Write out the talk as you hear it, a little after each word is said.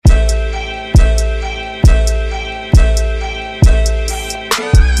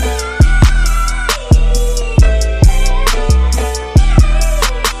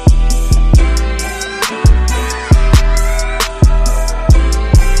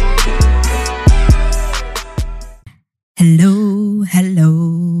Hello,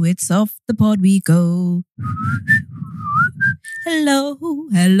 hello, it's off the pod we go. Hello,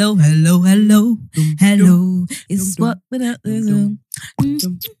 hello, hello, hello, hello. It's what without the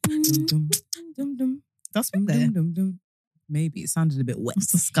That's there. Maybe it sounded a bit wet.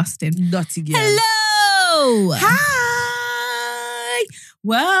 It's disgusting. Dirty girl. Hello. Hi.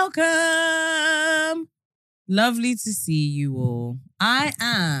 Welcome. Lovely to see you all. I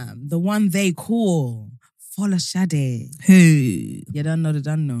am the one they call Fola Shade. Who? You don't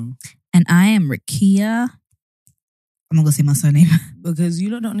know. And I am Rakia. I'm not gonna say my surname. Because you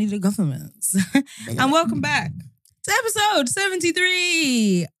don't need the governments. And welcome back to episode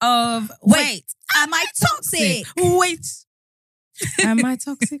 73 of Wait, am I toxic? Wait. Am I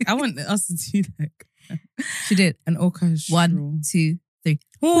toxic? I want us to do like She did. an orchestra. 1, 2, 3.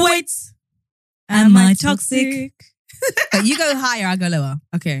 Wait. Am I toxic? But you go higher, I go lower.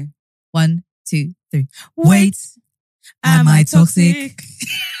 Okay. 1, 2, 3. Wait. Am I toxic?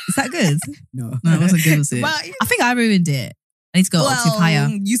 Is that good? No. No, it wasn't good, was it? Well, I think I ruined it. I need to go octave higher.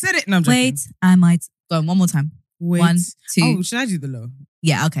 You said it. No, I'm joking. Wait, am I... Go on, one more time. Wait. 1, 2. Oh, should I do the low?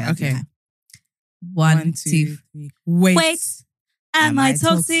 Yeah, okay. I'll do Okay. that. 1, 2. 3. Wait. Wait, am I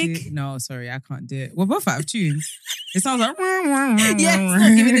toxic? No, sorry, I can't do it. We're both out of tune. It sounds like... Yeah, it's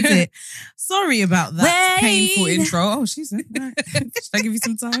not giving it to it. Sorry about that Wait. painful intro. Oh, she's... Right. Should I give you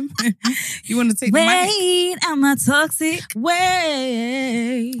some time? You want to take the mic? Wait, am I toxic?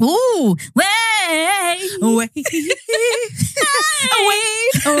 Wait. Ooh, wait. Wait.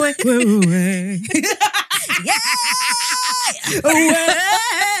 Wait. Yeah. Wait.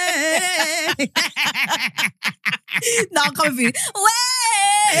 No, I'm coming for you.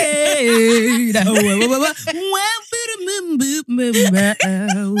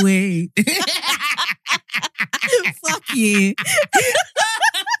 Wait. Fuck you.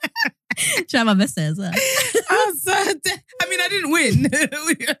 Try my best as well. I mean, I didn't win.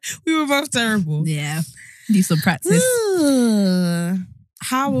 We were both terrible. Yeah. Need some practice.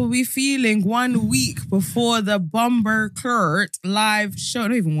 How are we feeling 1 week before the Bomber Clert live show?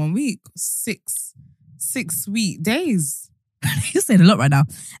 Not even 1 week. 6 sweet days. You're saying a lot right now.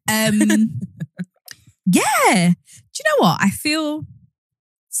 Yeah. Do you know what? I feel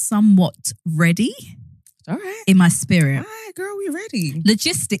somewhat ready All right. in my spirit. All right, girl, we ready.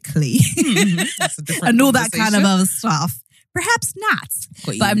 Logistically. That's a different and all that kind of conversation. other stuff. Perhaps not.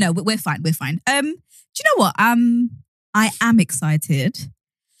 Got you. But no, we're fine. We're fine. Do you know what? I am excited.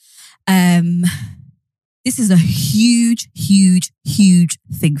 This is a huge, huge, huge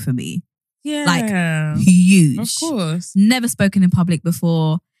thing for me. Yeah. Like, huge. Of course. Never spoken in public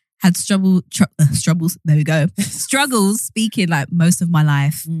before. Had struggles. There we go. Struggles speaking like most of my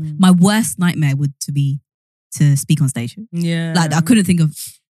life. My worst nightmare would be to speak on stage. Yeah. Like I couldn't think of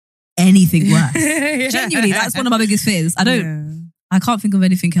anything worse. Yeah. Genuinely, that's one of my biggest fears. I Yeah. can't think of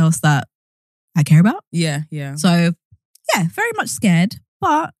anything else that I care about. Yeah. So yeah, very much scared,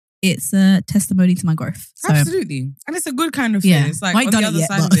 but it's a testimony to my growth. So Absolutely. And it's a good kind of fear. Yeah. It's like I ain't on done the it other yet,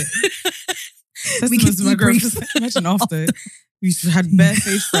 side but- of it. We can Testament to my growth. debrief. Imagine after. You had bare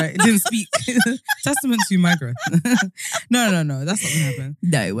stage fright. It didn't speak. Testament to my growth. No. That's not gonna happen.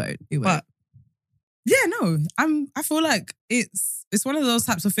 no, it won't. It won't. But yeah, no. I feel like it's one of those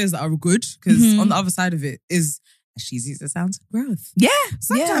types of fears that are good because Mhm. on the other side of it is as cheesy as it sounds, growth. Yeah.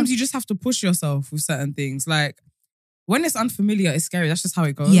 Sometimes you just have to push yourself with certain things. Like when it's unfamiliar, it's scary. That's just how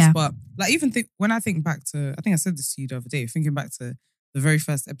it goes. Yeah. But like when I think back to, I think I said this to you the other day, thinking back to the very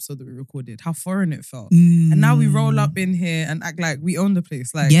first episode that we recorded, how foreign it felt. And now we roll up in here and act like we own the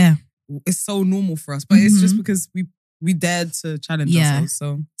place. Like yeah. it's so normal for us. But it's just Mhm. because we dared to challenge Yeah. ourselves.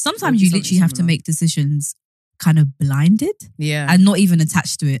 So Sometimes It'll you be literally have to something make decisions kind of blinded yeah. and not even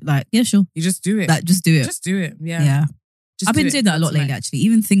attached to it. Like, yeah, sure. you just do it. Like, just do it. Just do it. Yeah. yeah. Just I've do been it. doing that a lot What's lately, next? actually.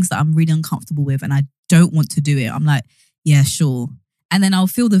 Even things that I'm really uncomfortable with and I don't want to do it. I'm like, yeah, sure. And then I'll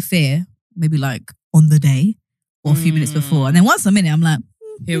feel the fear, maybe like on the day or a few minutes before. And then once I'm in it, I'm like,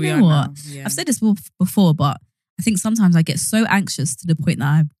 Here we you are know now. what? Yeah. I've said this before, but I think sometimes I get so anxious to the point that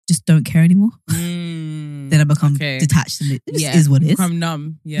I just don't care anymore. Then I become Okay. detached and it just Yeah. is what it is. Become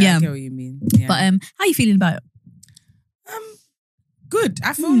numb. Yeah, Yeah. I get what you mean. Yeah. But how are you feeling about it? Good.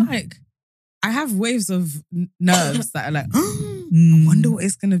 I feel like I have waves of nerves that are like, I Mm. wonder what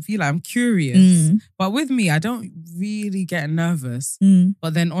it's going to be like. I'm curious. Mm. But with me, I don't really get nervous. Mm.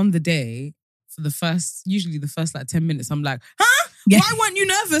 But then on the day, for usually the first like 10 minutes, I'm like, huh? Yeah. Why weren't you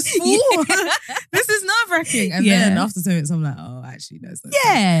nervous for? This is nerve-wracking. And then after 10 minutes, I'm like, oh, actually, no, it's not.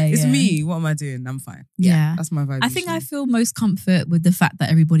 Yeah. It's yeah. me. What am I doing? I'm fine. Yeah. That's my vibe. I think I usually. feel most comfort with the fact that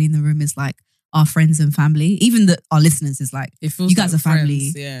everybody in the room is like our friends and family. Even our listeners is like, It feels you guys like are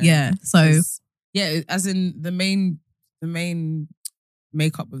family. friends, Yeah. So, Yeah, as in the main the main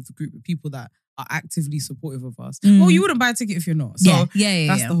makeup of the group of people that are actively supportive of us. Mm. Well, you wouldn't buy a ticket if you're not. So yeah.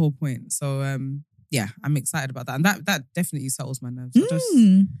 that's the whole point. So yeah, I'm excited about that. And that definitely settles my nerves.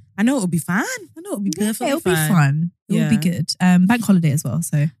 I know it'll be fine. I know it'll be perfectly it'll fine. be fun. It will be good. Bank holiday as well.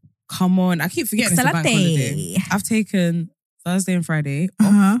 So come on. I keep forgetting it's a bank holiday. I've taken Thursday and Friday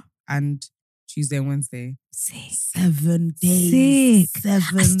off and Tuesday and Wednesday. Sick. 7 days. Sick.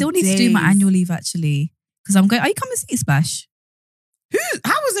 I still need to do my annual leave actually. Because I'm going, are you coming to see Splash?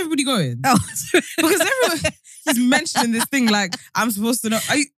 How is everybody going? Oh, because everyone is mentioning this thing like I'm supposed to know.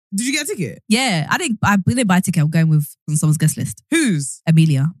 Did you get a ticket? Yeah, I didn't buy a ticket. I'm going with on someone's guest list. Whose?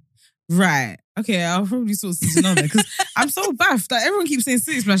 Amelia. Right. Okay, I'll probably sort something on there because I'm so baffed that everyone keeps saying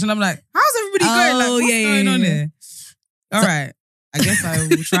City Splash and I'm like, how's everybody going? Like, what's going on here? All right. I guess I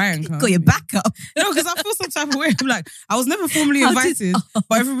will try and come. Got your back up. No, because I feel some type of way. I'm like, I was never formally invited,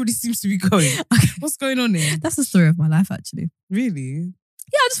 but everybody seems to be going. Okay. What's going on here? That's the story of my life, actually. Really?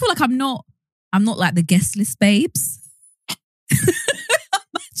 Yeah, I just feel like I'm not like the guest list babes. I'm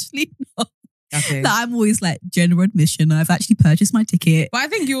actually not. Okay. Like, I'm always like general admission. I've actually purchased my ticket. But I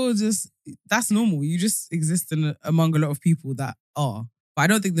think that's normal. You just exist among a lot of people that are. But I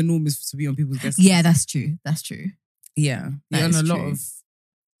don't think the norm is to be on people's guest list. Yeah, that's true. That's true. Yeah. You're on a lot of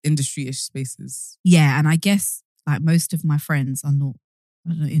industry-ish spaces. Yeah, and I guess like most of my friends are not, I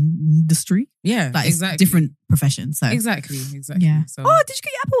don't know, in industry. Yeah, like exactly. It's different professions. So Exactly. Yeah. So, oh, did you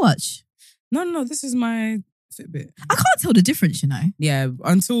get your Apple Watch? No, this is my Fitbit. I can't tell the difference, you know. Yeah,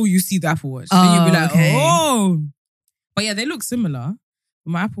 until you see the Apple Watch. Then you'll be like, okay. oh. But yeah, they look similar.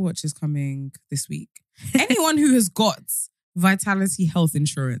 My Apple Watch is coming this week. Anyone who has got Vitality Health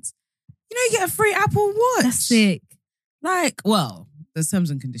Insurance, you get a free Apple Watch. That's sick. Like, well, there's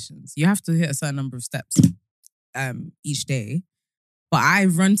terms and conditions. You have to hit a certain number of steps each day. But I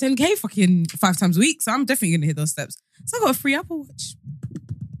run 10K fucking 5 times a week, so I'm definitely going to hit those steps. So I got a free Apple Watch.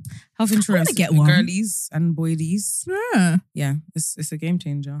 Health insurance. I get one. Girlies and boylies. Yeah. Yeah, it's a game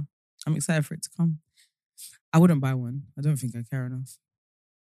changer. I'm excited for it to come. I wouldn't buy one. I don't think I care enough.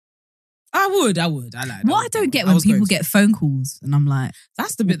 I would. I like. What I don't get when people get phone calls and I'm like,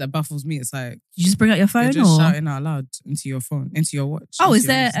 that's the bit that baffles me. It's like you just bring out your phone you're just or shouting out loud into your phone, into your watch. Oh, is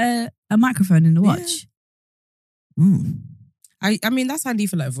there a microphone in the watch? Yeah. I mean that's handy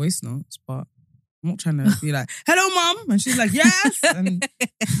for like voice notes, but I'm not trying to be like, hello, mom. And she's like, yes. And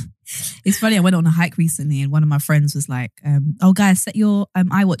it's funny, I went on a hike recently and one of my friends was like, oh, guys, set your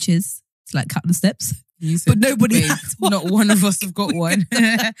iWatches to like count the steps. You said, but nobody had one. Not one of us have got one.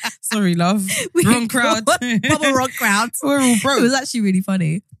 Sorry, love. Wrong crowd. Proper wrong crowd. We're all broke. It was actually really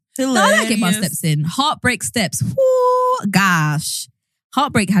funny. No, I like get my steps in. Heartbreak steps. Woo, gosh.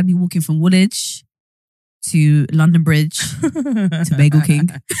 Heartbreak had me walking from Woolwich to London Bridge to Bagel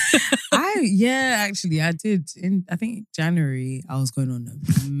King. Actually, I did. I think January, I was going on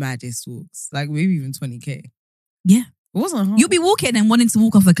the maddest walks. Like maybe even 20K. Yeah. It wasn't hard. You'll be walking and wanting to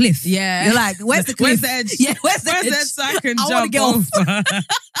walk off a cliff. Yeah. You're like, where's the cliff? Where's the edge? Yeah, where's the edge? So I can I jump get off.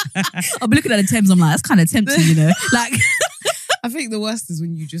 I'll be looking at the Thames. I'm like, that's kind of tempting, you know? Like, I think the worst is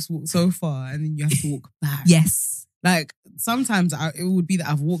when you just walk so far and then you have to walk back. Yes. Like, sometimes it would be that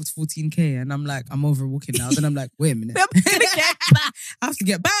I've walked 14K and I'm like, I'm over walking now. Then I'm like, wait a minute. I'm gonna get back. I have to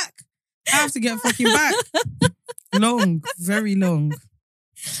get back. I have to get fucking back. Long, very long.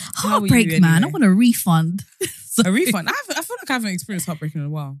 Heartbreak, man. I want a refund. A refund? I feel like I haven't experienced heartbreak in a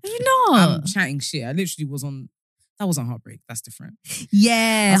while. You know, I'm chatting shit. I literally was on. That wasn't heartbreak. That's different.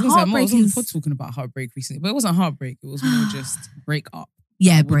 Yeah, I was on the pod talking about heartbreak recently, but it wasn't heartbreak. It was more just break up.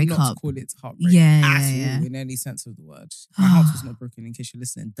 Yeah, I would break not up. Call it heartbreak. Yeah, at all, in any sense of the word. My heart was not broken. In case you're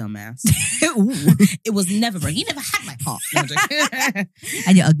listening, dumbass. It was never broken. You never had my heart. No, I'm joking.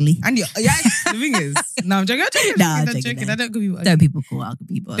 And you're ugly. And you're the thing is, no, I'm joking. I'm joking. No. I don't call people ugly. Don't people call ugly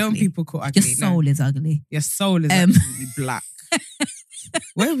people ugly. Don't people call ugly. Your soul is ugly. Your soul is absolutely black.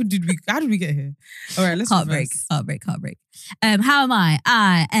 How did we get here? All right, let's heartbreak. How am I?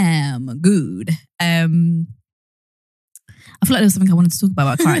 I am good. I feel like there was something I wanted to talk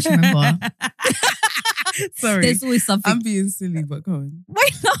about, but I can't actually remember. Sorry. There's always something. I'm being silly, but go on. Why are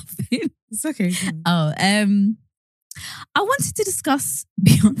you laughing? It's okay. Oh, I wanted to discuss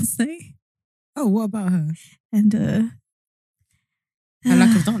Beyonce. Oh, what about her? And her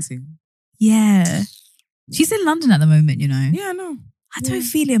lack of dancing. Yeah. She's in London at the moment, you know. Yeah, I know. I don't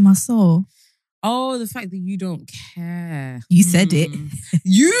feel it in my soul. Oh, the fact that you don't care. You said it.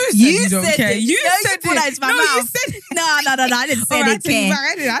 You said you don't care. It. You said it. That my mouth. You said it. No, I didn't say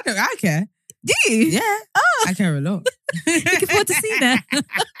it. I care. Do you? Yeah. Oh. I care a lot. Looking forward to seeing her.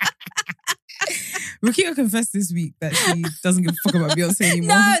 Rakita confessed this week that she doesn't give a fuck about Beyonce anymore.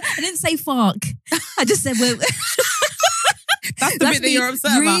 No, I didn't say fuck. I just said, well... That's the bit that you're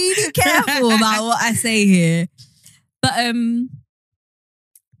upset about. Really careful about what I say here. But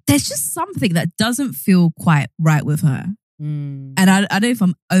there's just something that doesn't feel quite right with her. And I don't know if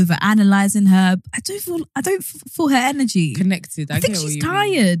I'm over analyzing her. I don't feel her energy Connected. I think get what she's you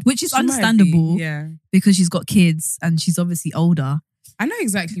tired, mean. which is She might be, understandable. Yeah. Because she's got kids and she's obviously older. I know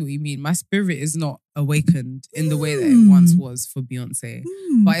exactly what you mean. My spirit is not awakened in the way that it once was for Beyonce.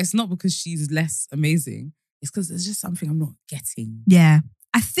 But it's not because she's less amazing. It's because there's just something I'm not getting. Yeah.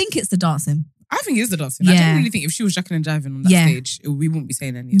 I think it's the dancing. I think it is the dancing. I Yeah. genuinely think if she was jacking and jiving on that Yeah. stage, we wouldn't be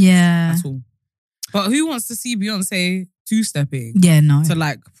saying any of this Yeah. at all. But who wants to see Beyonce two-stepping Yeah, no. to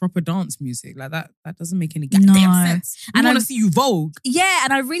like proper dance music? Like that doesn't make any No. goddamn sense. I And want to I'm- see you Vogue. Yeah,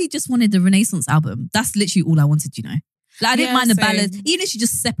 and I really just wanted the Renaissance album. That's literally all I wanted, you know. Like I didn't Yeah, mind the same. ballads. Even if she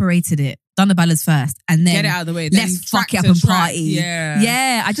just separated it, done the ballads first, and then Get it out of the way. let's then fuck track it up to and track. party. Yeah.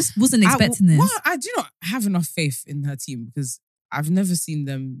 Yeah, I just wasn't expecting this. Well, I do not have enough faith in her team because I've never seen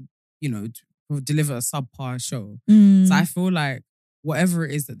them, deliver a subpar show. Mm. So I feel like whatever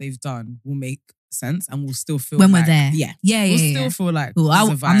it is that they've done will make sense and will still feel when like, we're there. Yeah. Yeah, We'll yeah. still feel like Well,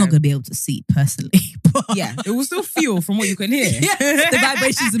 this is a I'm not vibe. going to be able to see personally. But Yeah, it will still feel from what you can hear. Yeah, the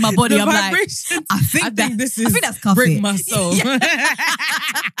vibrations in my body. The I'm like, vibrations. I think this is I think that's cuff break it. my soul.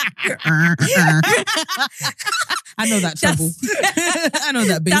 I know that trouble. I know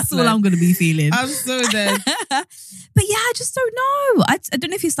that bass That's all line. I'm going to be feeling. I'm so dead. But yeah, I just don't know. I don't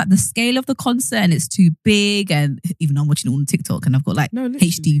know if it's like the scale of the concert and it's too big, and even though I'm watching it on TikTok and I've got like No,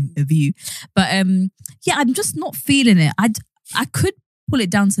 literally. HD view. But yeah, I'm just not feeling it. I could pull it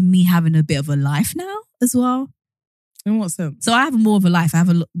down to me having a bit of a life now as well. In what sense? So I have more of a life. I have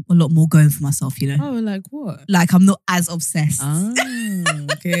a lot more going for myself, you know. Oh, like what? Like I'm not as obsessed. Ah,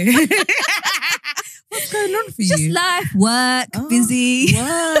 okay. What's going on for Just you? life, work, Oh, busy.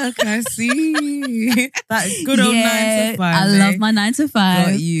 Work, I see. That good old 9 to 5. I love my 9 to 5.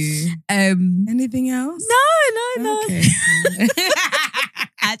 Got you. Anything else? No. Okay.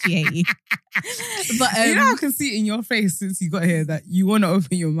 I actually hate you. But you know, I can see it in your face since you got here that you want to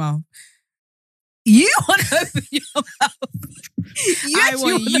open your mouth. you want to open your mouth. I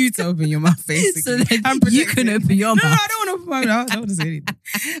want you to open your mouth, basically. So then I'm you can protecting- open your No, mouth. I don't want to open my mouth. I don't want to say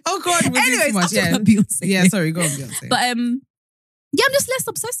anything. Oh God, we're doing Anyways, too much. I'm Yeah, talking about Beyonce. yeah. Sorry, go on, Beyonce. But yeah, I'm just less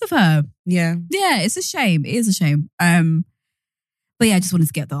obsessed with her. yeah, Yeah, it's a shame. It is a shame. But yeah, I just wanted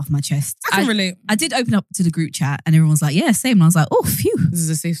to get that off my chest. I can relate. I did open up to the group chat and everyone was like, yeah, same. And I was like, oh, phew. This is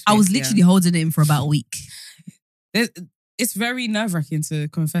a safe space. I was literally holding it in for about a week. It's very nerve-wracking to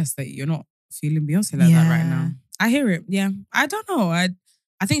confess that you're not feeling Beyonce like that right now. I hear it. Yeah. I don't know. I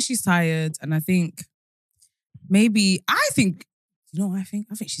think she's tired, and I think maybe I think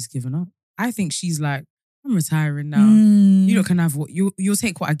she's given up. I think she's like, I'm retiring now. You lot can have what you'll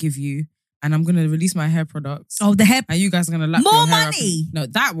take what I give you, and I'm gonna release my hair products. Oh, the hair. And you guys are gonna lap More your hair money. Up. No,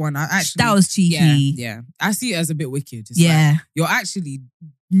 that one I actually That was cheeky. Yeah. I see it as a bit wicked. It's Yeah. like, you're actually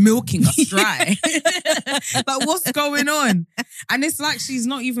milking us dry. Like, what's going on? And it's like she's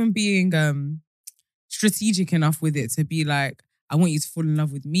not even being strategic enough with it to be like, I want you to fall in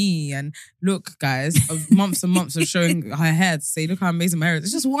love with me. And look, guys, of months and months of showing her hair to say, look how amazing my hair is.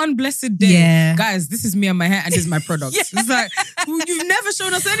 It's just one blessed day. Yeah. Guys, this is me and my hair and this is my product. Yeah. It's like, well, you've never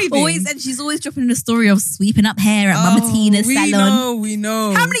shown us anything. Always, and she's always dropping in a story of sweeping up hair at Mama Tina's salon. We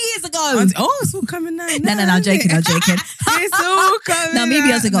know. How many years ago? It's all coming now. No, I'm joking. It's all coming No,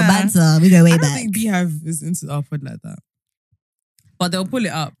 maybe out I got now. banter. We go way I don't back. think Beehive is into our pod like that. But they'll pull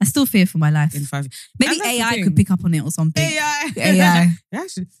it up I still fear for my life. in 5 Maybe And that's the AI thing. could pick up on it or something. AI. AI.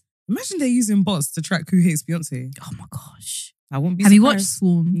 Actually, imagine they're using bots to track who hates Beyonce. Oh my gosh. I won't be Have you watched surprised.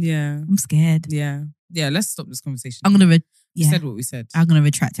 Swarm? Yeah. I'm scared. Yeah. Yeah, let's stop this conversation. I'm gonna We yeah. said what we said. I'm gonna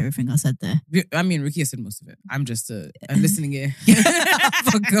retract everything I said there. I mean, Rukia said most of it. I'm just a listening ear.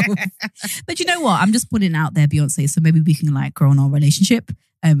 Fuck off. But you know what? I'm just putting it out there, Beyonce. So maybe we can like grow on our relationship.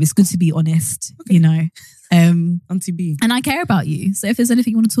 It's good to be honest, Okay. you know. Auntie B. And I care about you. So if there's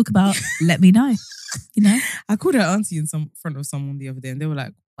anything you want to talk about, let me know. You know. I called her auntie in front of someone the other day and they were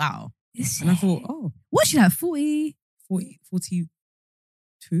like, wow. And I thought, oh, what's she like? 40? 42?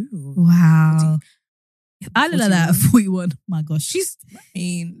 Wow. I look like that at 41. 41. My gosh.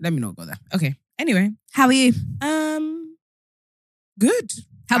 Let me not go there. Okay. Anyway, How are you? good.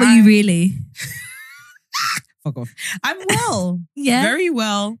 How are you really? Fuck off. I'm well. Yeah. Very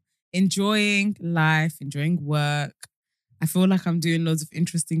well. Enjoying life, enjoying work. I feel like I'm doing loads of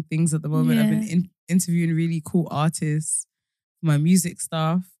interesting things at the moment. I've been interviewing really cool artists for my music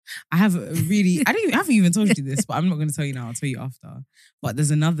stuff. I have a really, I haven't even told you this, but I'm not going to tell you now. I'll tell you after. But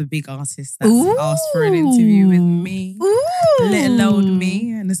there's another big artist that's asked for an interview with me. Ooh. Little old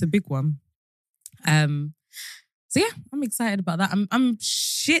me, and it's a big one. So yeah, I'm excited about that. I'm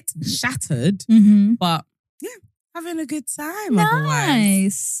shit shattered, Mm-hmm. but yeah, having a good time. Otherwise.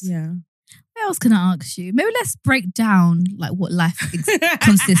 Nice. Yeah. What else can I ask you? Maybe let's break down like what life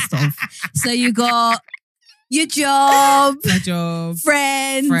consists of. So you got your job, My job,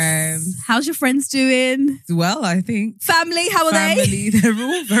 friends. How's your friends doing? well, I think. Family, how are Family, they're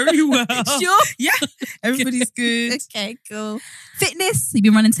all very well. they? Sure. Yeah, everybody's good. Okay, cool. Fitness, you've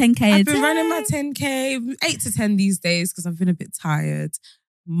been running 10K a I've been day. running my 10K, 8 to 10 these days because I've been a bit tired.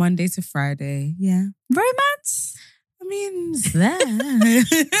 Monday to Friday, yeah. Romance? I mean, it's there.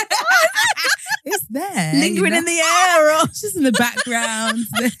 It's there. Lingering in the air. Or... Just in the background.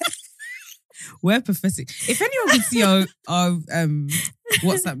 We're pathetic. If anyone could see our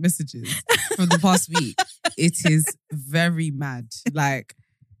WhatsApp messages from the past week, it is very mad. Like,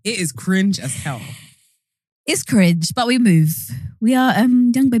 it is cringe as hell. It's cringe, but we move. We are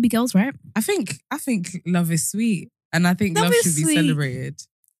young baby girls, right? I think love is sweet. And I think Love love is should be sweet. celebrated.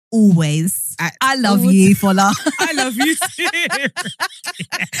 Always. I love all you, Fola. I love you too.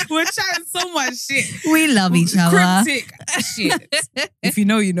 We're chatting so much shit. We love each other. Cryptic shit. If you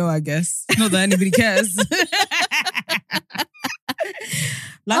know, you know, I guess. Not that anybody cares. Life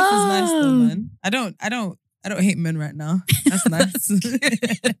is nice though, man. I don't hate men right now. That's nice.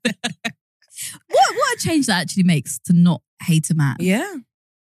 What a change that actually makes to not hate a man. Yeah.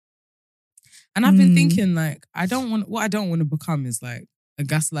 And I've been thinking, like, what I don't want to become is like a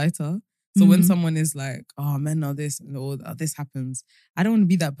gaslighter. So when someone is like, oh, men are this and or this happens, I don't want to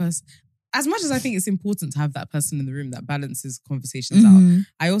be that person. As much as I think it's important to have that person in the room that balances conversations out,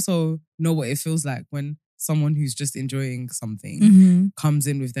 I also know what it feels like when someone who's just enjoying something comes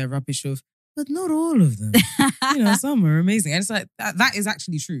in with their rubbish of, but not all of them. Some are amazing. And it's like, that is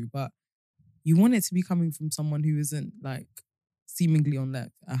actually true, but you want it to be coming from someone who isn't like seemingly on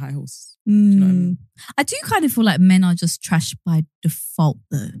like a high horse. Do you know what I mean? I do kind of feel like men are just trash by default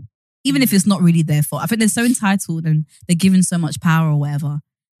though. Even if it's not really their fault. I think they're so entitled and they're given so much power or whatever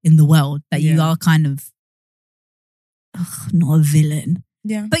in the world that you are kind of not a villain.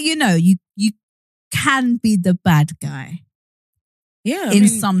 Yeah. But you can be the bad guy. Yeah. In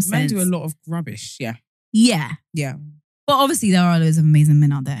some men sense. do a lot of rubbish. Yeah. Yeah. Yeah. But obviously there are loads of amazing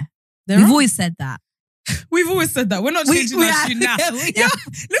men out there. We've always said that. We've always said that. We're not changing our tune now. Look at you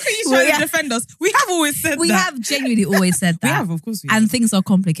trying to defend us. We have always said that. We have genuinely always said that. We have, of course we have. And things are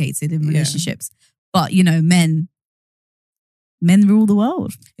complicated in relationships. But, men rule the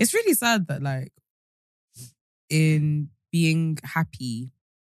world. It's really sad that, like, in being happy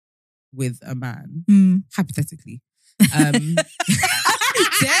with a man, hypothetically, damn,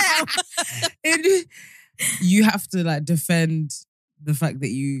 you have to, like, defend the fact that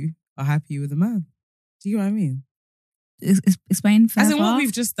you are happy with a man. Do you know what I mean? Explain further. As in what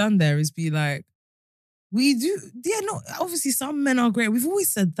we've just done there is be like, we do, obviously some men are great. We've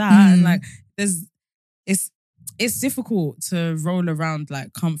always said that. And like, it's difficult to roll around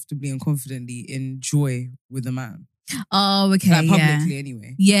like comfortably and confidently in joy with a man. Oh, okay. Like publicly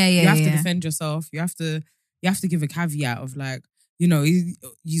anyway. Yeah. You have to defend yourself. You have to give a caveat of like,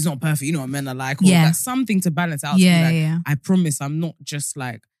 he's not perfect. You know what men are like. Or like something to balance out. Yeah. I promise I'm not just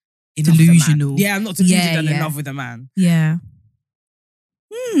like, delusional. Yeah, I'm not delusional and in love with a man. Yeah.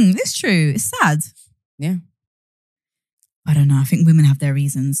 It's true. It's sad. Yeah. I don't know. I think women have their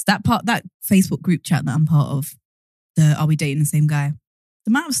reasons. That Facebook group chat that I'm part of, Are We Dating the Same Guy?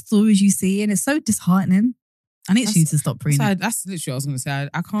 The amount of stories you see and it's so disheartening. I need to stop reading it. That's literally what I was going to say.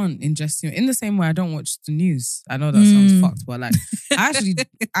 I can't ingest in the same way I don't watch the news. I know that sounds fucked, but like I actually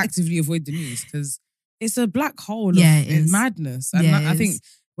actively avoid the news because it's a black hole of madness. And I think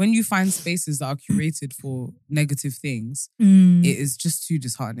when you find spaces that are curated for negative things, it is just too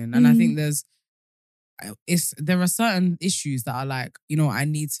disheartening. And I think there are certain issues that are like, I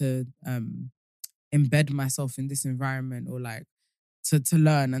need to embed myself in this environment or like to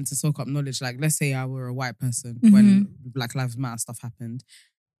learn and to soak up knowledge. Like, let's say I were a white person when Black Lives Matter stuff happened.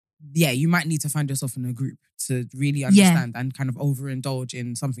 Yeah, you might need to find yourself in a group to really understand and kind of overindulge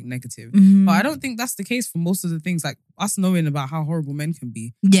in something negative. But I don't think that's the case for most of the things, like us knowing about how horrible men can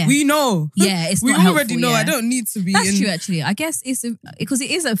be. Yeah. We know. Yeah, it's we not already helpful, know. yeah. I don't need to be That's true, actually. I guess because it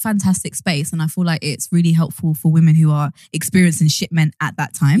is a fantastic space and I feel like it's really helpful for women who are experiencing shit men at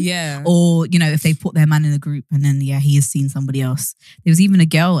that time. Yeah. Or, if they put their man in a group and then, he has seen somebody else. There was even a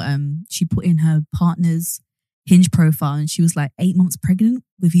girl, she put in her partner's Hinge profile and she was like 8 months pregnant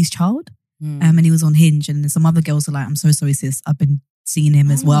with his child. And he was on Hinge and some other girls are like, I'm so sorry sis, I've been seeing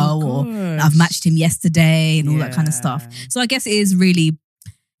him as well, or I've matched him yesterday and all that kind of stuff. So I guess it's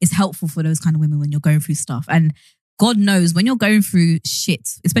helpful for those kind of women when you're going through stuff. And God knows when you're going through shit,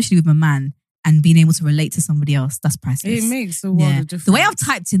 especially with a man, and being able to relate to somebody else, that's priceless. It makes a world of difference. The way I've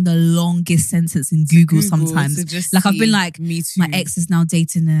typed in the longest sentence in Google sometimes, like I've been like, me too. my ex is now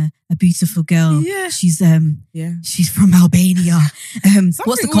dating a beautiful girl. Yeah. She's from Albania.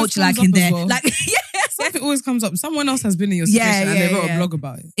 What's the culture like in there? Well. Like, something always comes up. Someone else has been in your situation and they wrote a blog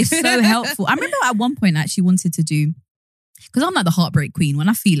about it. It's so helpful. I remember at one point I actually wanted to do, because I'm like the heartbreak queen. When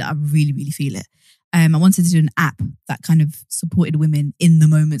I feel it, I really, really feel it. I wanted to do an app that kind of supported women in the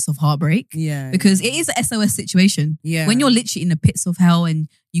moments of heartbreak. Yeah. Because it is an SOS situation. Yeah. When you're literally in the pits of hell and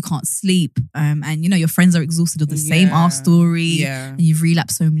you can't sleep, and you know your friends are exhausted of the same arse story, and you've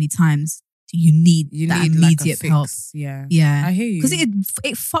relapsed so many times, you need that immediate help. Yeah. Yeah. I hear you. Because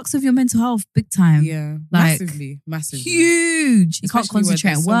it fucks with your mental health big time. Yeah. Like, Massively. Huge. You can't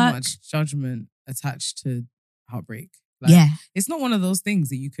concentrate on work. So much judgment attached to heartbreak. Like, it's not one of those things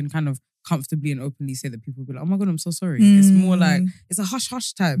that you can kind of comfortably and openly say that people will be like, oh my God, I'm so sorry. It's more like, it's a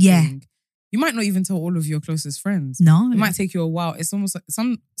hush-hush type thing. You might not even tell all of your closest friends. No. It might take you a while. It's almost like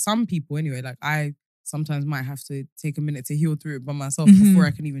some people anyway, like I sometimes might have to take a minute to heal through it by myself before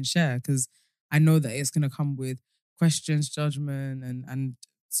I can even share, because I know that it's going to come with questions, judgment, and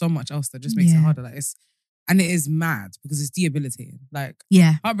so much else that just makes it harder. Like and it is mad because it's debilitating. Like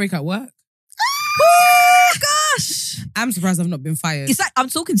heartbreak at work. Gosh, I'm surprised I've not been fired. It's like I'm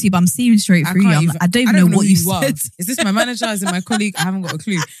talking to you, but I'm seeing straight through you. I don't even know what you said. Is this my manager? Is it my colleague? I haven't got a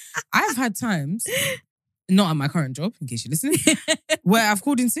clue. I've had times, not at my current job, in case you're listening, where I've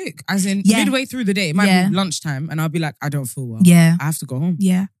called in sick. As in midway through the day, it might be lunchtime, and I'll be like, I don't feel well. Yeah, I have to go home.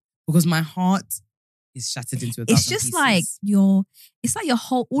 Yeah, because my heart is shattered into a thousand It's just pieces. like your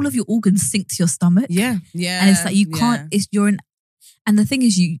all of your organs sink to your stomach. Yeah. And it's like you can't. And the thing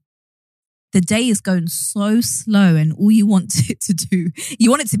is, the day is going so slow, and all you want it to do, you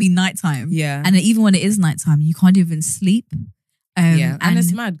want it to be nighttime. Yeah. And even when it is nighttime, you can't even sleep. And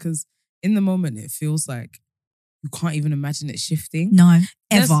it's mad because in the moment it feels like you can't even imagine it shifting. No,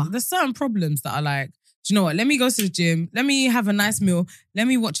 ever. There's certain problems that are like, do you know what? Let me go to the gym. Let me have a nice meal. Let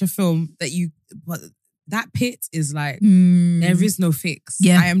me watch a film but that pit is like, there is no fix.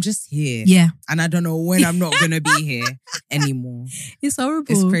 Yeah. I am just here. Yeah. And I don't know when I'm not going to be here anymore. It's horrible.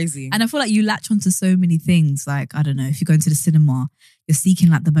 It's crazy. And I feel like you latch onto so many things. Like, I don't know, if you go into the cinema, you're seeking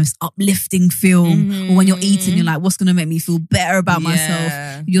like the most uplifting film. Or when you're eating, you're like, what's going to make me feel better about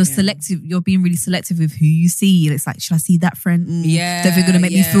myself? You're selective. You're being really selective with who you see. It's like, should I see that friend? Don't think going to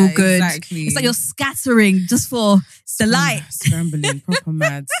make me feel good. Exactly. It's like you're scattering just for delight. Scrambling, proper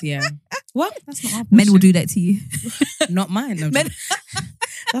mads. Yeah. What? That's not our portion. Men will do that to you. Not mine. No,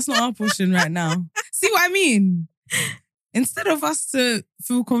 that's not our portion right now. See what I mean? Instead of us to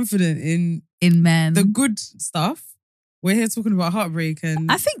feel confident in men, the good stuff, we're here talking about heartbreak.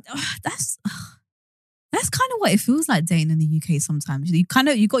 And I think that's kind of what it feels like dating in the UK sometimes. You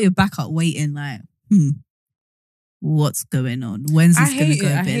got your back up waiting like, what's going on? When's this going to go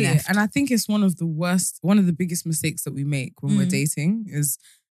a bit left? And I think it's one of the biggest mistakes that we make when we're dating is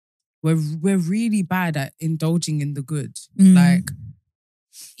we're really bad at indulging in the good. Like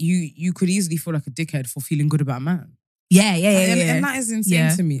you could easily feel like a dickhead for feeling good about a man. Yeah. And that is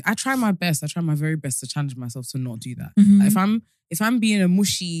insane to me. I try my very best to challenge myself to not do that. Like if I'm being a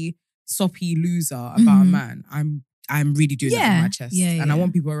mushy, soppy loser about a man, I'm really doing that in my chest. And I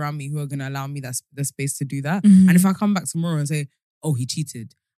want people around me who are going to allow me the space to do that. And if I come back tomorrow and say, oh, he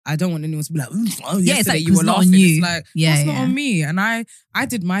cheated, I don't want anyone to be like, it's like, you were not laughing. On you. It's like, it's not on me. And I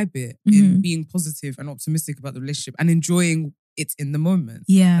did my bit in being positive and optimistic about the relationship and enjoying it in the moment.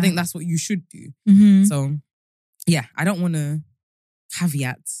 Yeah. I think that's what you should do. So, yeah, I don't want to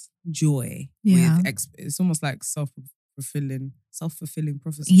caveat joy with it's almost like self-fulfilling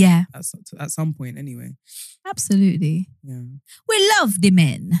prophecy. Yeah. At some point anyway. Absolutely. Yeah. We love the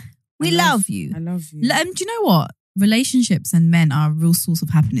men. We love you. I love you. Do you know what? Relationships and men are a real source of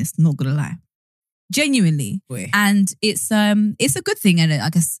happiness, not gonna lie. Genuinely. Boy. And it's a good thing, and I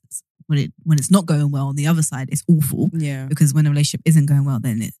guess when it's not going well on the other side, it's awful. Yeah. Because when a relationship isn't going well,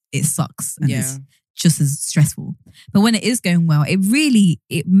 then it sucks. And it's just as stressful. But when it is going well,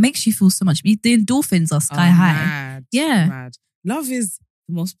 it makes you feel so much. The endorphins are sky high. Mad, yeah. Mad. Love is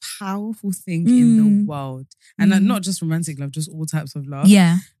the most powerful thing in the world. And not just romantic love, just all types of love.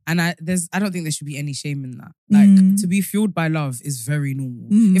 Yeah. And I don't think there should be any shame in that. Like to be fueled by love is very normal.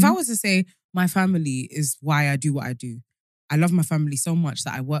 If I was to say my family is why I do what I do, I love my family so much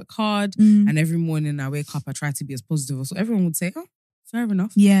that I work hard and every morning I wake up, I try to be as positive. So everyone would say, oh, fair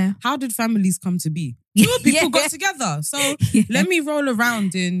enough. Yeah. How did families come to be? Two people got together. So let me roll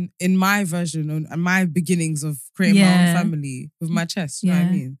around in my version and my beginnings of creating my own family with my chest. You know what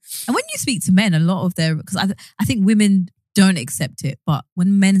I mean? And when you speak to men, a lot of because I think women don't accept it. But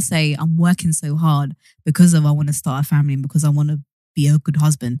when men say, I'm working so hard because of I want to start a family and because I want to be a good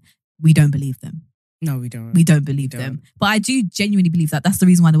husband, we don't believe them. No, we don't. We don't believe them. But I do genuinely believe that. That's the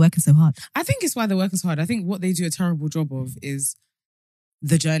reason why they're working so hard. I think it's why they're working so hard. I think what they do a terrible job of is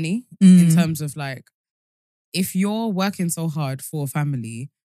the journey in terms of like, if you're working so hard for a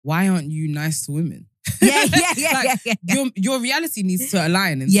family, why aren't you nice to women? Yeah. Your reality needs to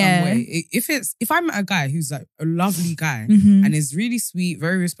align in some way. If I'm a guy who's like a lovely guy and is really sweet,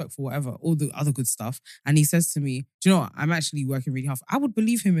 very respectful, whatever, all the other good stuff, and he says to me, do you know what? I'm actually working really hard. I would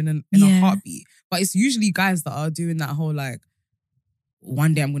believe him in a heartbeat. But it's usually guys that are doing that whole like,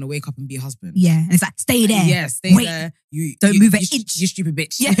 one day I'm going to wake up and be a husband. Yeah. And it's like, stay there. Yeah, stay there. Don't move an inch. You stupid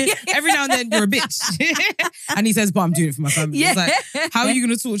bitch. Yeah. Every now and then you're a bitch. And he says, but I'm doing it for my family. Yeah. It's like, how are you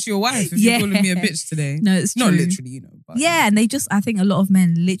going to talk to your wife if you're calling me a bitch today? No, it's true. Not literally, But, and I think a lot of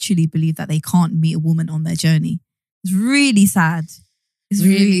men literally believe that they can't meet a woman on their journey. It's really sad. It's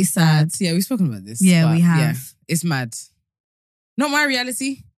really sad. Yeah, we've spoken about this. Yeah, we have. Yeah, it's mad. Not my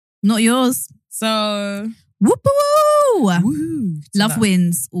reality. Not yours. So... Whoop-a-woo! Woohoo! Love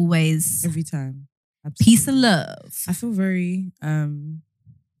wins always. Every time. Absolutely. Peace and love. I feel very,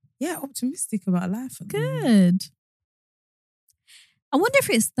 optimistic about life. Good. I wonder if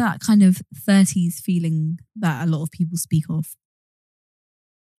it's that kind of 30s feeling that a lot of people speak of.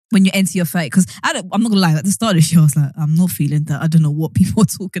 When you enter your 30s. Because I'm not going to lie, at the start of the show, I was like, I'm not feeling that. I don't know what people are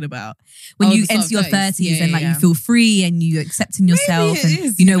talking about. When you enter your 30s and you feel free and you accepting yourself and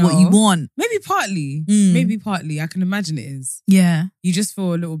is, you know what you want. Maybe partly. Maybe partly. I can imagine it is. Yeah. You just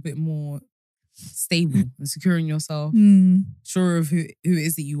feel a little bit more stable and secure in yourself. Sure of who it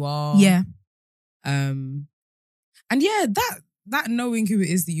is that you are. Yeah. And yeah, that knowing who it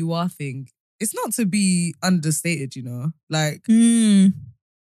is that you are thing, it's not to be understated, Like...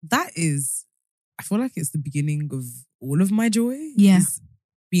 That is, I feel like it's the beginning of all of my joy. Yeah. Is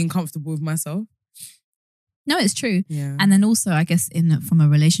being comfortable with myself. No, it's true. Yeah. And then also, I guess, from a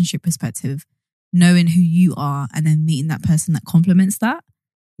relationship perspective, knowing who you are and then meeting that person that complements that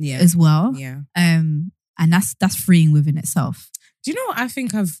as well. Yeah. And that's freeing within itself. Do you know what I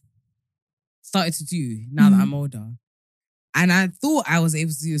think I've started to do now that I'm older? And I thought I was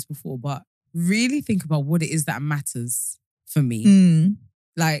able to do this before, but really think about what it is that matters for me.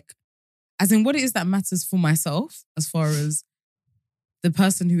 Like, as in what it is that matters for myself as far as the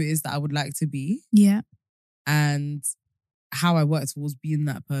person who it is that I would like to be. Yeah. And how I work towards being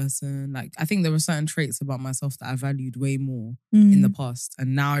that person. Like, I think there were certain traits about myself that I valued way more in the past.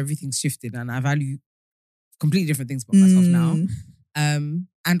 And now everything's shifted and I value completely different things about myself now.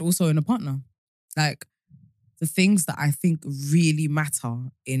 And also in a partner. Like, the things that I think really matter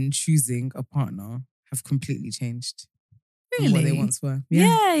in choosing a partner have completely changed. Really? What they once were.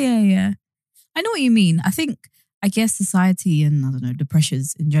 Yeah. I know what you mean. I guess society and, I don't know, the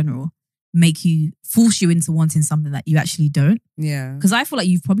pressures in general force you into wanting something that you actually don't. Yeah. Because I feel like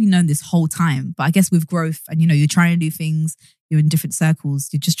you've probably known this whole time. But I guess with growth and, you're trying to do things, you're in different circles,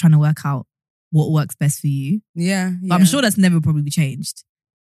 you're just trying to work out what works best for you. Yeah. But I'm sure that's never probably changed.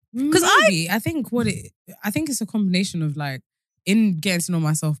 Because I think it's a combination of like, in getting to know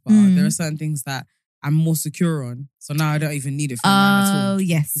myself better, there are certain things that I'm more secure on. So now I don't even need it for a man at all. Oh,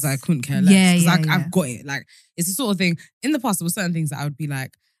 yes. Because I couldn't care less. Because I've got it. Like, it's the sort of thing, in the past, there were certain things that I would be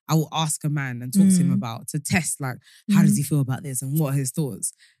like, I will ask a man and talk to him about to test, like, how does he feel about this and what are his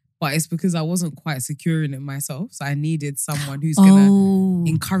thoughts? But it's because I wasn't quite secure in it myself. So I needed someone who's going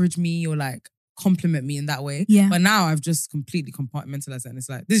to encourage me or like compliment me in that way. Yeah. But now I've just completely compartmentalized it and it's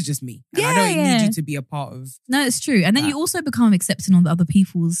like, this is just me. And I don't need you to be a part of. No, it's true. And then you also become accepting of other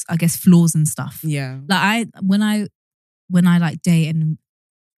people's, I guess, flaws and stuff. Yeah. Like when I like date and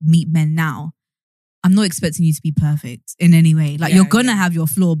meet men now, I'm not expecting you to be perfect in any way. Like you're gonna have your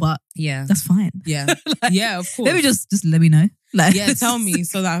flaw, but that's fine. Yeah. Like, yeah, of course. Maybe just let me know. Like, tell me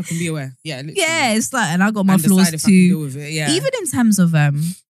so that I can be aware. Yeah. Literally. Yeah, it's like, and I got my and flaws decide if too. I can deal with it. Yeah. Even in terms of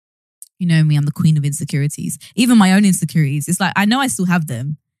you know me, I'm the queen of insecurities. Even my own insecurities, it's like I know I still have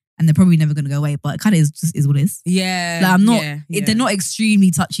them, and they're probably never gonna go away. But it kind of is what it is. Yeah. Like I'm not. They're not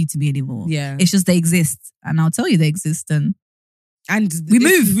extremely touchy to me anymore. Yeah. It's just they exist, and I'll tell you they exist, and we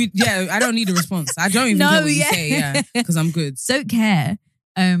move. I don't need a response. I don't even know what you say. Yeah, because I'm good. Don't care.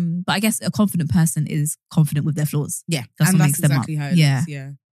 But I guess a confident person is confident with their flaws. Yeah, that's and what that's makes exactly them how up. it Yeah. is.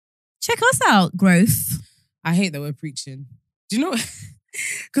 Yeah. Check us out, growth. I hate that we're preaching. Do you know?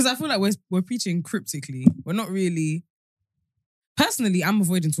 Because I feel like we're preaching cryptically. We're not really. Personally, I'm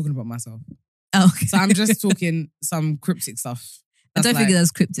avoiding talking about myself. Oh, okay. So I'm just talking some cryptic stuff. I don't think it's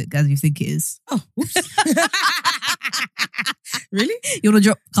as cryptic as you think it is. Oh, whoops. Really? You want to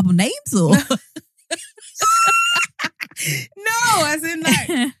drop a couple names or? No, as in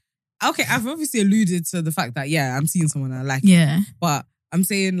like, okay, I've obviously alluded to the fact that, yeah, I'm seeing someone I like. Yeah. But I'm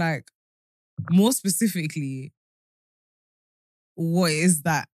saying like, more specifically, what is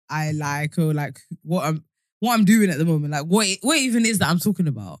that I like, or like what I'm doing at the moment? Like what even is that I'm talking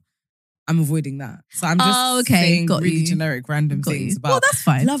about? I'm avoiding that. So I'm just saying really generic random things about that's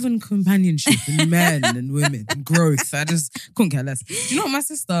fine. Love and companionship and men and women and growth. I just couldn't care less. Do you know what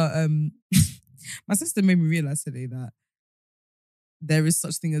my sister made me realize today that there is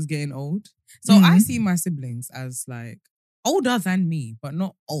such thing as getting old. So I see my siblings as like older than me, but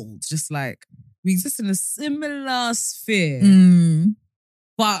not old. Just like we exist in a similar sphere.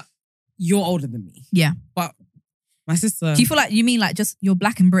 But you're older than me. Yeah. But my sister... Do you feel like, you mean like just you're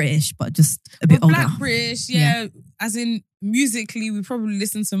black and British, but just a bit older? Black British, yeah. As in musically, we probably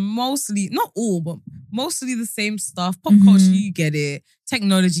listen to mostly, not all, but mostly the same stuff. Pop culture, you get it.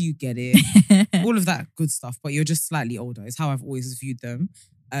 Technology, you get it. All of that good stuff. But you're just slightly older. Is how I've always viewed them.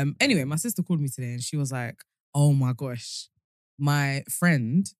 Anyway, my sister called me today and she was like, oh my gosh,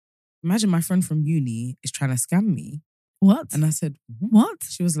 imagine my friend from uni is trying to scam me. What? And I said, what?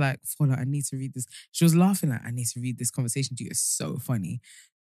 She was like, Fola, I need to read this. She was laughing like, I need to read this conversation to you. It's so funny.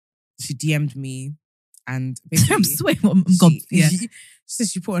 She DM'd me and basically... I'm swearing. She said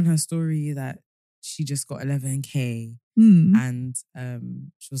she put on her story that she just got 11K and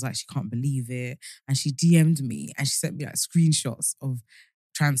she was like, she can't believe it. And she DM'd me and she sent me like screenshots of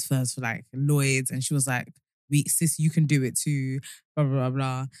transfers for like Lloyds. And she was like, sis, you can do it too, blah, blah, blah,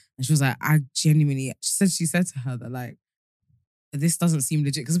 blah. And she was like, she said to her that like, this doesn't seem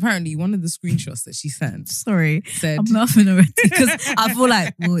legit. Because apparently one of the screenshots that she sent said, I'm laughing already because I feel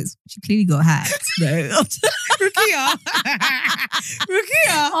like, she clearly got hacked. No. Rukia.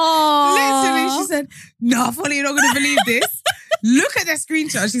 Literally, she said, no, Folly, you're not going to believe this. Look at that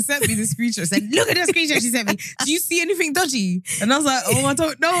screenshot. She sent me the screenshot. She said, look at that screenshot she sent me. Do you see anything dodgy? And I was like, I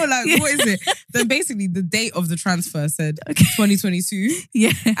don't know. Like, what is it? Then basically the date of the transfer said 2022.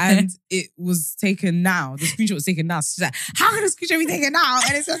 Yeah. And it was taken now. The screenshot was taken now. So she's like, how can the screenshot be taken now?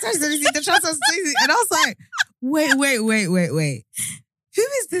 And it's the transfer. And I was like, wait. Who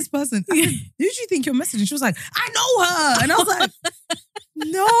is this person? I said, who do you think you're messaging? She was like, I know her. And I was like,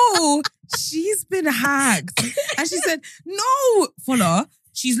 no, she's been hacked. And she said, no, Fola,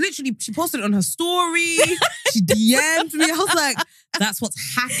 she posted it on her story. She DM'd me. I was like, that's what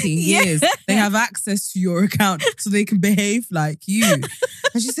hacking is. They have access to your account so they can behave like you.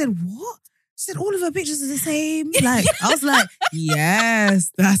 And she said, what? She said, all of her pictures are the same. Like, I was like,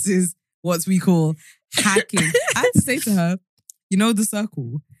 yes, that is what we call hacking. I had to say to her, you know the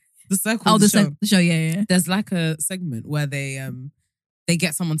circle? The circle. Oh, the show, yeah. There's like a segment where they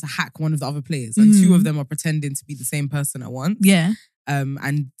get someone to hack one of the other players and two of them are pretending to be the same person at once. Yeah.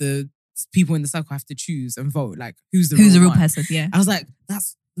 And the people in the circle have to choose and vote, like, who's the real person, yeah. I was like,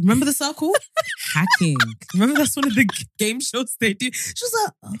 remember the circle? Hacking. Remember that's one of the game shows they do? She was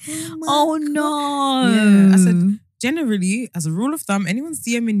like, oh no. Yeah. I said, generally, as a rule of thumb, anyone's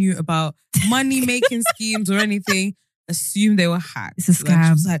DMing you about money-making schemes or anything, assume they were hacked. It's a scam. Like,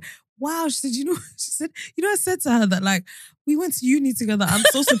 she was like, wow. She said, I said to her that like, we went to uni together. I'm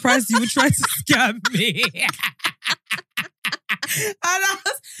so surprised you would try to scam me. And I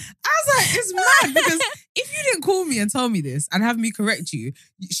was like, it's mad because if you didn't call me and tell me this and have me correct you,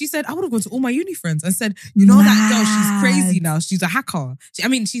 she said, I would have gone to all my uni friends and said, you know that girl, she's crazy now. She's a hacker.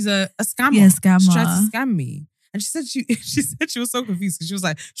 She's a scammer. Yeah, scammer. She tried to scam me. And she said she was so confused because she was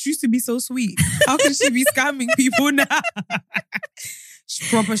like, she used to be so sweet. How can she be scamming people now? She's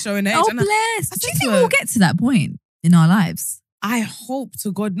proper showing age. Oh, and bless. Do you think we'll get to that point in our lives? I hope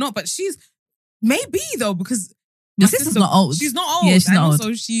to God not. But she's maybe though, because your sister's not old. She's not old. Yeah, she's not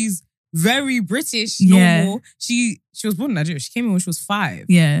also she's very British, normal. She was born in Nigeria. She came in when she was 5.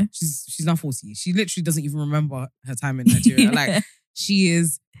 Yeah. She's now 40. She literally doesn't even remember her time in Nigeria. Like, she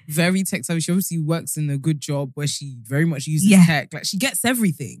is very tech savvy. She obviously works in a good job where she very much uses tech. Like, she gets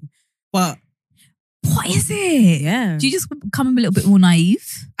everything. But what is it? Yeah. Do you just become a little bit more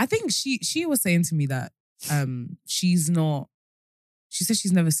naive? I think she was saying to me that she's not. She said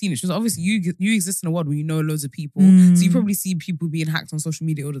she's never seen it. She was like, obviously you exist in a world where you know loads of people, so you probably see people being hacked on social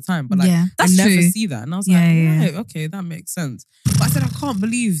media all the time. But like, I never see that, and I was like, right, okay, that makes sense. But I said, I can't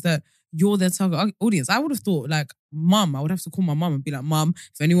believe that you're their target audience. I would have thought like, mum, I would have to call my mum and be like, mum,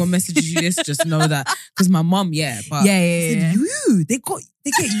 if anyone messages you this, just know that because my mum, but I said, you, they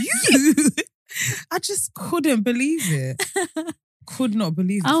get you. I just couldn't believe it. Could not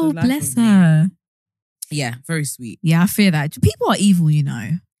believe it. Oh, bless her. Yeah, very sweet. Yeah, I fear that. People are evil, you know.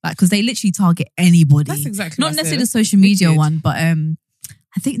 Like, because they literally target anybody. That's exactly not necessarily the social media one, but I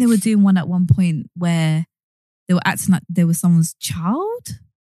think they were doing one at one point where they were acting like they were someone's child.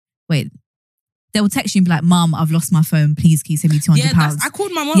 Wait, they will text you and be like, "Mom, I've lost my phone. Please, can you send me £200?" I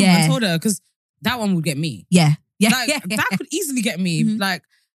called my mom and told her because that one would get me. Yeah. Like, that could easily get me. Mhm. Like,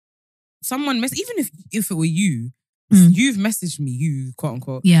 someone even if it were you, Mm. you've messaged me, you quote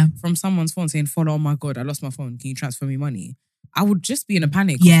unquote, Yeah. from someone's phone saying, "Follow, oh my God, I lost my phone. Can you transfer me money?" I would just be in a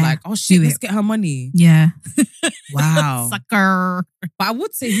panic. Yeah, Of like, oh shit, do let's it. get her money. Yeah. Wow. Sucker. But I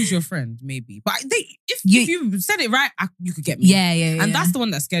would say, who's your friend? Maybe. But if You- you said it right, you could get me. Yeah. And that's the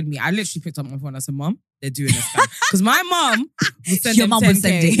one that scared me. I literally picked up my phone. I said, "Mom, they're doing this." Because my mom would send your them mum 10K. would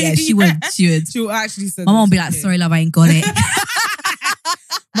send it. Yeah, she would. She would. She'll actually send My mum them would be like, 10K. "Sorry, love, I ain't got it."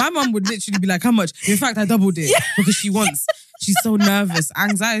 My mum would literally be like, "How much?" In fact, I doubled it because she's so nervous.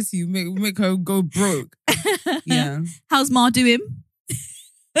 Anxiety make her go broke. Yeah. How's Ma doing?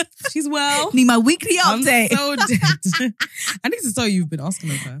 She's well. Need my weekly I'm update. so dead. I need to tell you, you've been asking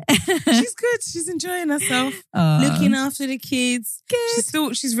her. She's good. She's enjoying herself. Looking after the kids.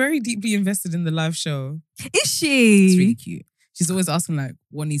 Good. She's very deeply invested in the live show. Is she? It's really cute. She's always asking like,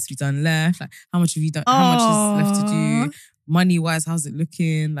 what needs to be done left? Like, how much have you done? How much is left to do? Money wise, how's it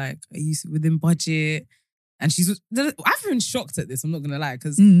looking? Like, are you within budget? And I've been shocked at this. I'm not gonna lie,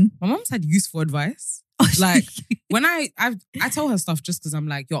 because Mm. my mom's had useful advice. Oh, Like, when I tell her stuff just because I'm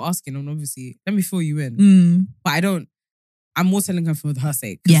like, you're asking, and obviously, let me fill you in. Mm. But I'm more telling her for her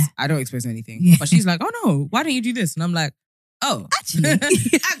sake. 'Cause Yeah. I don't expect anything. Yeah. But she's like, "Oh no, why don't you do this?" And I'm like, "Oh,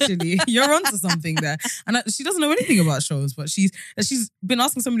 actually, you're onto something there." And she doesn't know anything about shows, but she's been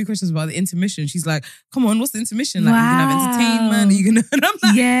asking so many questions about the intermission. She's like, "Come on, what's the intermission? Like, you can have entertainment, are you gonna?" And I'm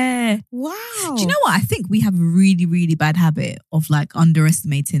like, Yeah. "Wow." Do you know what? I think we have a really, really bad habit of like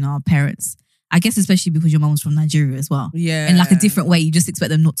underestimating our parents. I guess especially because your mum was from Nigeria as well. Yeah. In like a different way, you just expect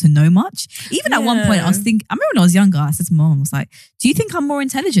them not to know much. Even at one point, I remember when I was younger, I said to my mum, I was like, "Do you think I'm more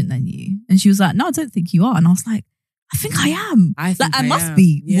intelligent than you?" And she was like, "No, I don't think you are." And I was like, "I think I am. I think I must am.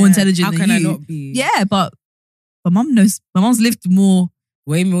 be more intelligent How than can you." I not be? Yeah, but my mum knows. My mum's lived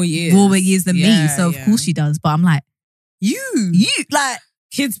Way more years. more years than me, Yeah, so of yeah. course she does. But I'm like, You like,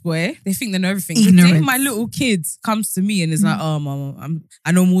 kids, boy, they think they know everything. Ignorance. The day my little kid comes to me and is like, "Oh, mama,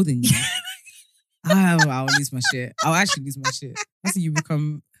 I know more than you." I'll lose my shit. I'll actually lose my shit. That's when you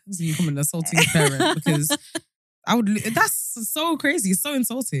become an assaulting parent, because that's so crazy. It's so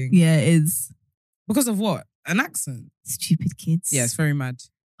insulting. yeah, it is Because of what? An accent. stupid kids. Yeah, it's very mad.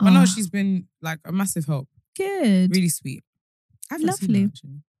 But no, Oh, she's been like a massive help. good. Really sweet. I haven't seen her, Lovely.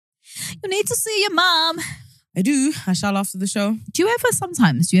 actually. You need to see your mum. I do. I shall after the show. Do you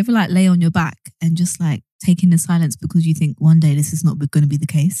ever like lay on your back and just like take in the silence because you think one day this is not going to be the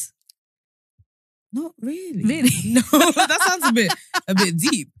case? Not really. Really? No, that sounds a bit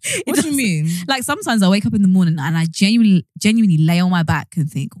deep. What do you does. mean? Like sometimes I wake up in the morning and I genuinely lay on my back and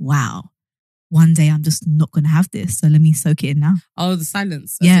think, wow, one day I'm just not going to have this. So let me soak it in now. Oh, the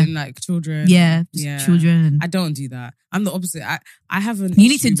silence. As Yeah. in, like children. Yeah, just children. And I don't do that. I'm the opposite. I have an You need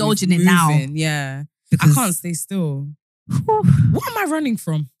to issue indulge with in it now. moving. Yeah. because I can't stay still. What am I running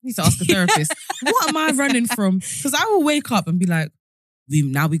from? I need to ask a therapist. What am I running from? Because I will wake up and be like,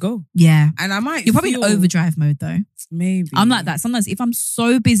 now we go. Yeah. And I might You're probably feel, in overdrive mode though. Maybe. I'm like that. Sometimes if I'm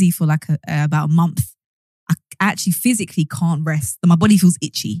so busy for like about a month, I actually physically can't rest. My body feels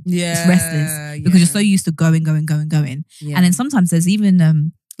itchy. Yeah. It's restless because you're so used to going. Yeah. And then sometimes there's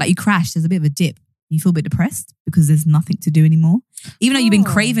even like you crash, there's a bit of a dip. You feel a bit depressed because there's nothing to do anymore. Even though you've been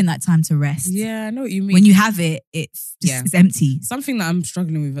craving that time to rest. Yeah, I know what you mean. When you have it, it's just, it's empty. Something that I'm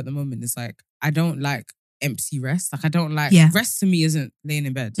struggling with at the moment is like, I don't like empty rest. Like I don't like, rest to me isn't laying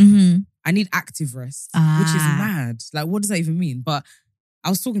in bed. Mm-hmm. I need active rest, which is mad. Like, what does that even mean? But I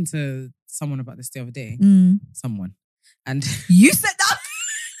was talking to someone about this the other day. Someone. And you said that?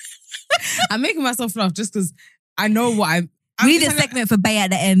 I'm making myself laugh just because I know what I'm. We need a segment for Bay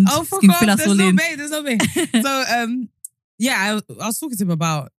at the end. Oh, fuck Can off. fill us There's all no in. Bay. There's no Bay. So, yeah, I was talking to him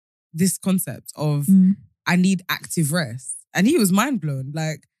about this concept of I need active rest. And he was mind blown.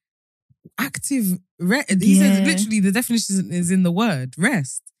 Like, active rest. He says literally the definition is in the word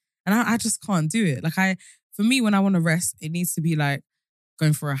rest. And I just can't do it. Like, for me, when I want to rest, it needs to be like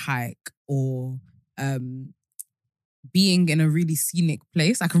going for a hike or being in a really scenic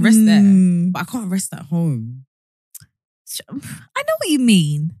place. I can rest there, but I can't rest at home. I know what you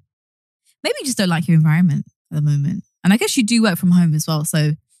mean. Maybe you just don't like your environment at the moment. And I guess you do work from home as well.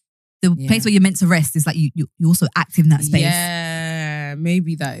 So the place where you're meant to rest is like you're also active in that space. Yeah,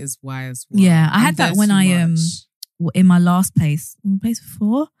 maybe that is why as well. Yeah, I had that when I in my last place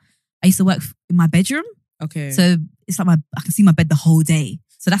before. I used to work in my bedroom. Okay. So it's like I can see my bed the whole day.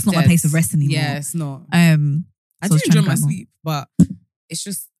 So that's not my place of rest anymore. Yeah, it's not. I I do enjoy my sleep, but it's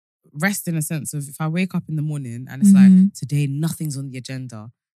just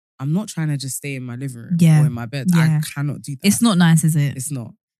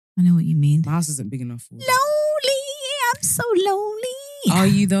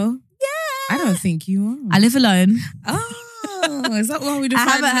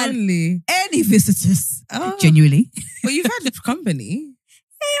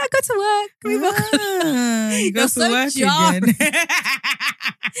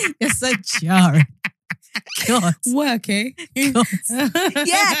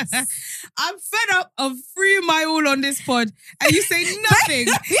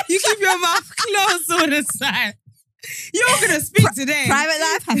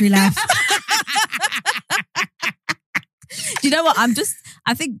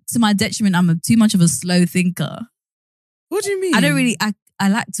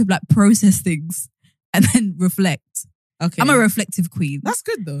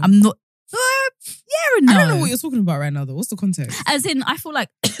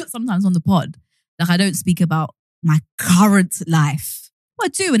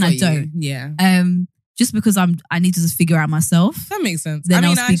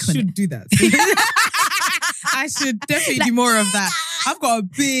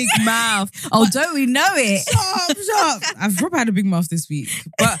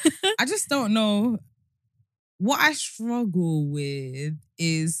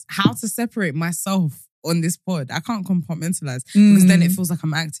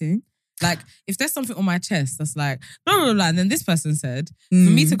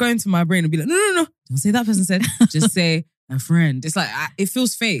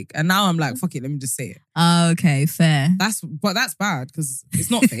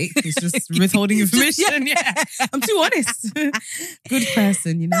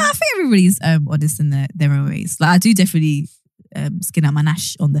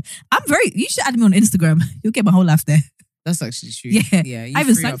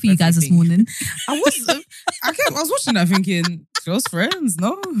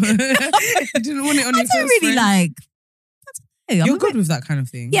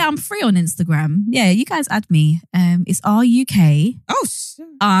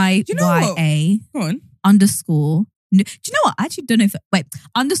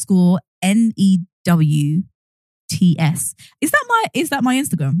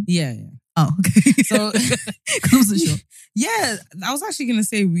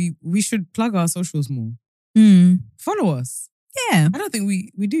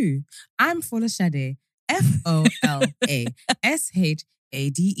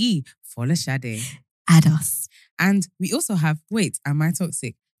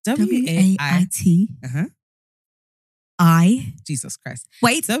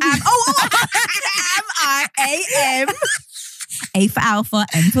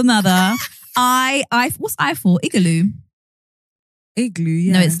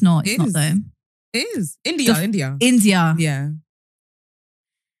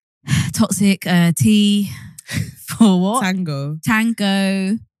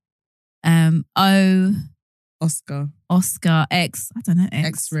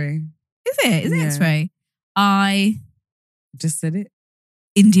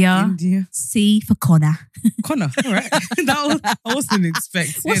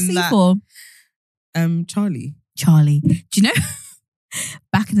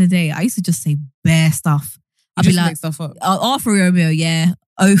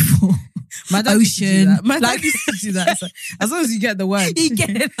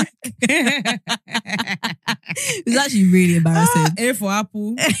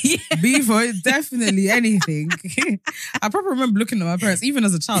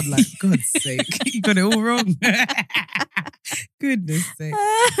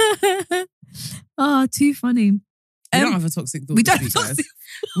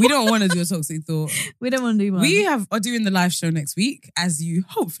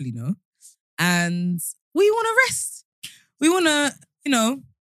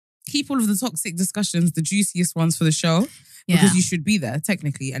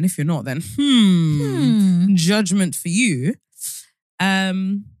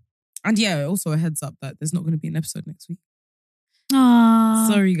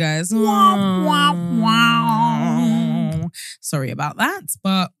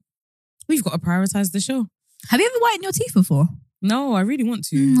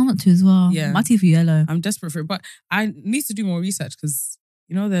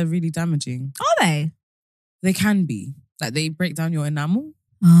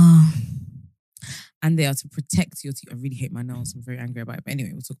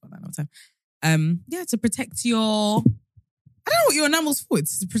I don't know what your enamel's for.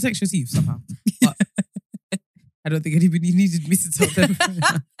 It's to protect your teeth somehow. But I don't think anybody needed me to tell them.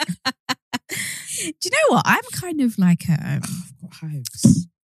 Do you know what? I'm kind of like I've got hives.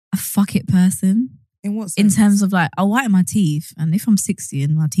 a fuck it person. In what sense? In terms of like, I'll whiten my teeth, and if I'm 60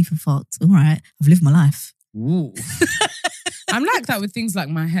 and my teeth are fucked, all right, I've lived my life. Ooh. I'm like that with things like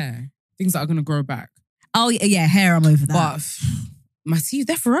my hair. Things that are going to grow back. Oh, yeah, hair, I'm over that. But my teeth,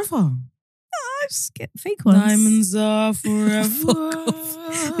 they're forever. I just get fake ones. Diamonds are forever. Fuck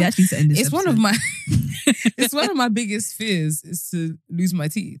off. We actually need to end this It's episode. it's one of my biggest fears is to lose my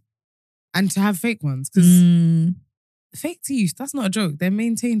teeth and to have fake ones, because fake teeth, that's not a joke. They're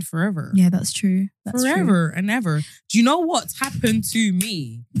maintained forever. Yeah, that's true. That's forever true. and ever. Do you know what's happened to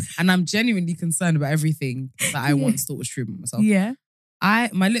me? And I'm genuinely concerned about everything that I once thought was true about myself. Yeah.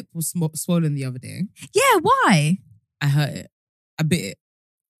 My lip was swollen the other day. Yeah, why? I hurt it. I bit it.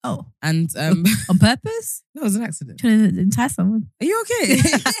 Oh. And On purpose? that was an accident. Trying to entice someone. Are you okay?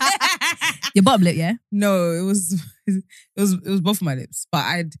 Your bottom lip, yeah? No, it was both of my lips, but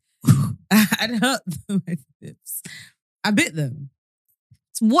I'd hurt my lips. I bit them.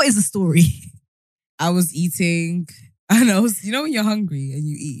 So what is the story? I was eating, and I was, you know, when you're hungry and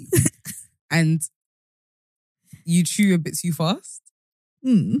you eat, and you chew a bit too fast.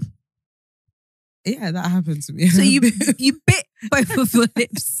 Yeah, that happened to me. So you bit both of your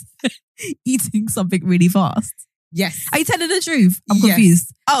lips eating something really fast. Yes. Are you telling the truth? I'm Yes.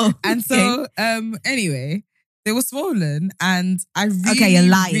 confused. Oh, And so, anyway, they were swollen, and I really, Okay, you're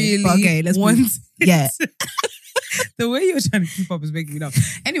lying, really but okay, let's move. wanted. Yeah. The way you're trying to keep up is making me laugh.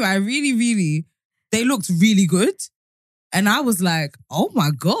 Anyway, I really, they looked really good, and I was like, oh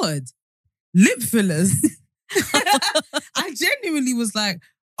my God, lip fillers. I genuinely was like,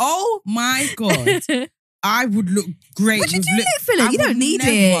 oh my God, I would look great Would you with do lip lip filler? You don't need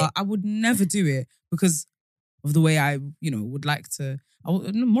it. I would never do it because of the way I, would like to.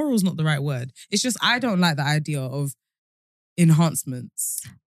 Moral's not the right word. It's just I don't like the idea of enhancements.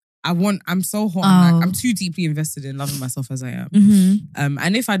 I'm so hot. I'm too deeply invested in loving myself as I am. Mm-hmm.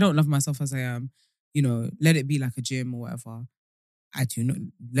 And if I don't love myself as I am, let it be like a gym or whatever. I do not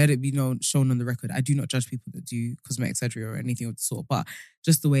let it be shown on the record. I do not judge people that do cosmetic surgery or anything of the sort. But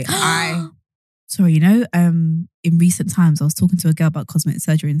just the way Sorry, in recent times, I was talking to a girl about cosmetic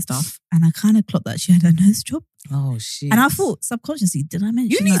surgery and stuff, and I kind of clocked that she had a nose job. Oh shit! And I thought subconsciously, did I mention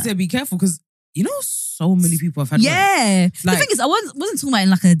you need that? to be careful because so many people have had. Yeah, work. the thing is, I wasn't talking about it in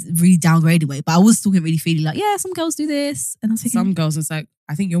like a really downgraded way, but I was talking really feeling like, yeah, some girls do this, and I was thinking, some girls, it's like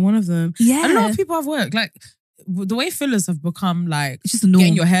I think you're one of them. Yeah, a lot of people have work like. The way fillers have become like it's just a norm.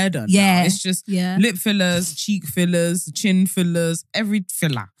 Getting your hair done. Yeah. Now. It's just lip fillers, cheek fillers, chin fillers, every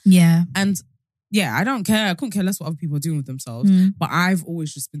filler. Yeah. And yeah, I don't care. I couldn't care less what other people are doing with themselves. But I've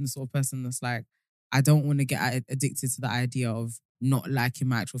always just been the sort of person that's like, I don't want to get addicted to the idea of not liking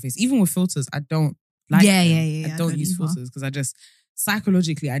my actual face. Even with filters, I don't like them. I don't use filters because I just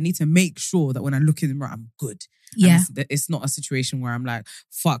psychologically, I need to make sure that when I look in the mirror, I'm good. Yeah. It's not a situation where I'm like,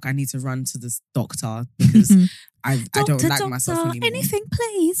 fuck, I need to run to this doctor because I don't like myself anymore. Anything,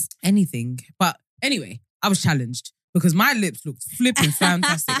 please. Anything. But anyway, I was challenged because my lips looked flipping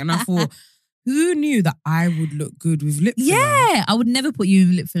fantastic. And I thought, who knew that I would look good with lip filler? Yeah. I would never put you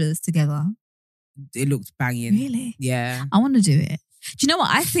and lip fillers together. It looked banging. Really? Yeah. I want to do it. Do you know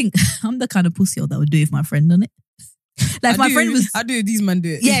what? I think I'm the kind of pussy that would do it if my friend done it. Like if friend was... I do it, these men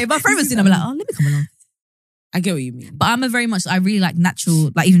do it. Yeah, if my friend was doing it, I'm like, oh, let me come along. I get what you mean. But I really like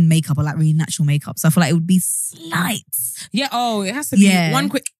natural, like even makeup, I like really natural makeup. So I feel like it would be slight. Yeah, it has to be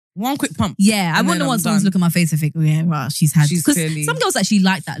one quick pump. Yeah, I wouldn't want someone to look at my face and think, oh yeah, right, she's because clearly... some girls actually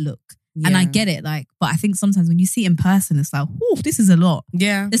like that look. Yeah. And I get it, but I think sometimes when you see it in person, it's like, oh, this is a lot.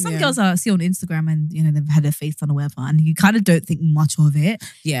 Yeah. There's some girls I see on Instagram and, they've had their face done or whatever, and you kind of don't think much of it.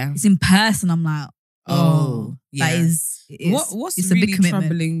 Yeah. It's in person, I'm like, that is, what's it's really a big commitment.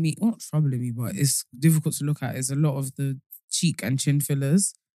 troubling me, not troubling me, but it's difficult to look at is a lot of the cheek and chin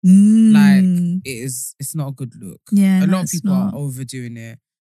fillers. Like, it's not a good look. Yeah. A lot of people are overdoing it.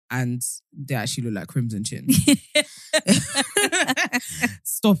 And they actually look like Crimson Chin.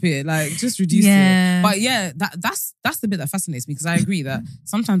 Stop it. Like, just reduce it. But yeah, that's the bit that fascinates me because I agree that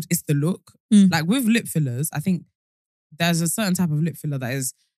sometimes it's the look. Like with lip fillers, I think there's a certain type of lip filler that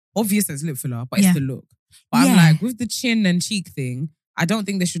is obvious as lip filler, but it's the look. But I'm like, with the chin and cheek thing, I don't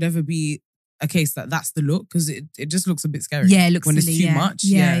think there should ever be a case that's the look because it just looks a bit scary. Yeah, it looks when silly, it's too much.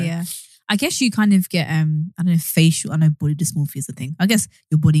 Yeah. I guess you kind of get, I don't know, facial. I know body dysmorphia is a thing. I guess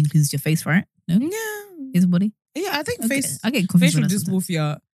your body includes your face, right? No? Yeah. Is a body? Yeah, I think I get confused facial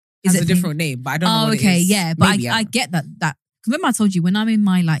dysmorphia has a different name, but I don't know what it is. Yeah. But I get that. Remember I told you, when I'm in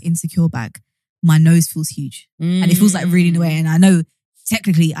my like insecure bag, my nose feels huge. And it feels like really in the way. And I know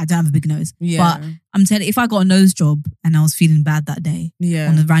technically I don't have a big nose. Yeah. But I'm telling you, if I got a nose job and I was feeling bad that day, Yeah.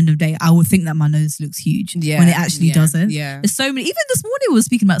 on a random day, I would think that my nose looks huge when it actually doesn't. Yeah. There's so many. Even this morning we were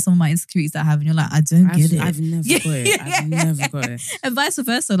speaking about some of my insecurities that I have, and you're like, I don't get it. I've never got it. I've never got it. And vice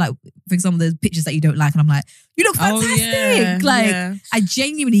versa. Like, for example, there's pictures that you don't like, and I'm like, you look fantastic. I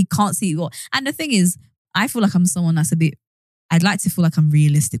genuinely can't see what. And the thing is, I feel like I'm someone that's I'd like to feel like I'm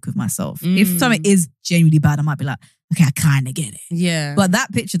realistic with myself. If something is genuinely bad, I might be like, okay, I kind of get it. Yeah. But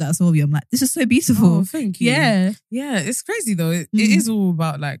that picture that I saw of you, I'm like, this is so beautiful. Oh, thank you. Yeah. Yeah, it's crazy though. It is all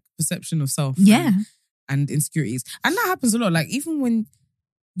about like perception of self. Yeah. And insecurities. And that happens a lot. Like even when,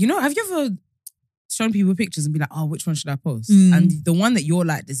 have you ever shown people pictures and be like, oh, which one should I post? And the one that you're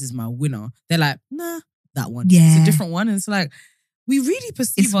like, this is my winner. They're like, nah, that one. Yeah. It's a different one. And it's like, we really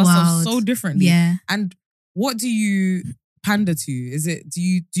perceive ourselves so differently. Yeah. And what do you pander to? Is it, do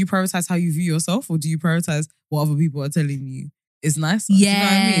you prioritize how you view yourself, or do you prioritize what other people are telling you is nice? Yeah. Do you know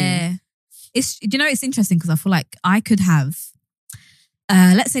what I mean? It's interesting because I feel like I could have,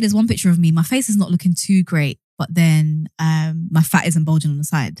 let's say there's one picture of me, my face is not looking too great, but then my fat isn't bulging on the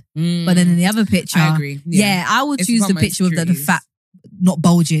side. But then in the other picture, I agree. Yeah, I would choose the picture with the fat not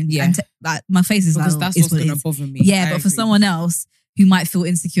bulging. Yeah. And like, my face is because like, that's it's what's what going to bother me. Yeah, I but agree. for someone else who might feel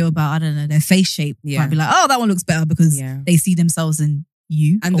insecure about, I don't know, their face shape, might be like, oh, that one looks better because they see themselves in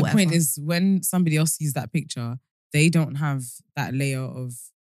you. And the whatever. point is, when somebody else sees that picture, they don't have that layer of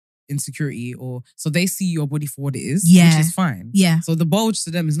insecurity, so they see your body for what it is, which is fine. Yeah. So the bulge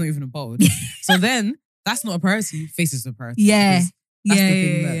to them is not even a bulge. So then that's not a priority. Face is a priority. Yeah. That's the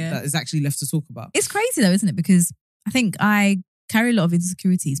thing Yeah. that is actually left to talk about. It's crazy though, isn't it? Because I think I carry a lot of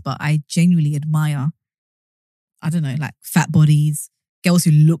insecurities, but I genuinely admire, I don't know, like fat bodies, girls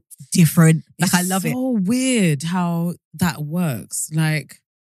who look different. Like, I love it. It's so weird how that works. Like,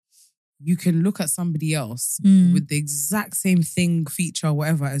 you can look at somebody else with the exact same thing, feature,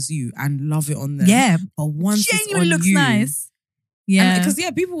 whatever as you, and love it on them. Yeah. But once Genuinely it's on looks you, nice. Yeah. Because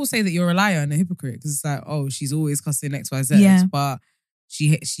people will say that you're a liar and a hypocrite because it's like, oh, she's always cussing XYZ. Yeah. But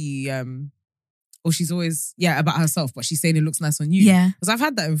or she's always, about herself, but she's saying it looks nice on you. Yeah. Because I've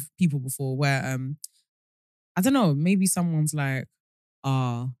had that with people before where, I don't know, maybe someone's like,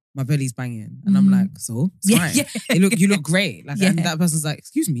 my belly's banging. And I'm like, so? It's fine. Yeah. You look great. Like, and that person's like,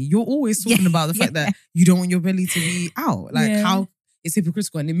 excuse me, you're always talking about the fact that you don't want your belly to be out. Like, how it's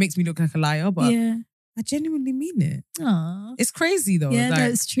hypocritical and it makes me look like a liar, but I genuinely mean it. Aww. It's crazy though. Yeah, like,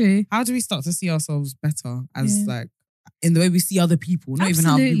 that's true. how do we start to see ourselves better as like, in the way we see other people, not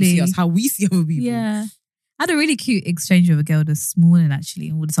Absolutely. even how people see us, how we see other people. Yeah. I had a really cute exchange with a girl this morning actually,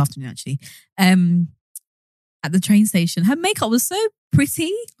 or this afternoon actually. At the train station. Her makeup was so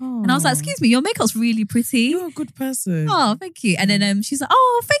pretty. Oh. And I was like, excuse me, your makeup's really pretty. You're a good person. Oh, thank you. And then she's like,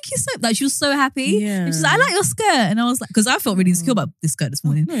 oh, thank you so much. Like, she was so happy. Yeah. And she's like, I like your skirt. And I was like, because I felt really insecure about this skirt this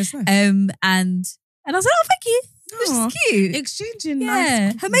morning. No, it's nice. And I was like, oh, thank you. Which is cute. Exchanging Yeah.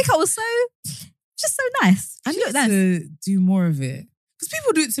 nice. Her makeup was just so nice. I She need looked nice. to do more of it. Because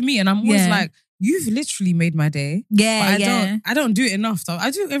people do it to me and I'm always like, you've literally made my day. Yeah, But I don't do it enough. So I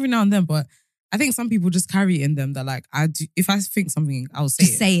do it every now and then, but I think some people just carry it in them that like, if I think something, I'll say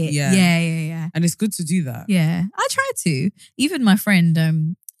Just say it. Yeah. And it's good to do that. Yeah. I try to. Even my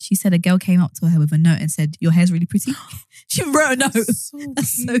friend, she said a girl came up to her with a note and said, your hair's really pretty. She wrote a note. So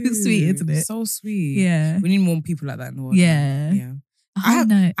That's so cute. sweet, isn't it? So sweet. Yeah. We need more people like that in the world. Yeah. Yeah. I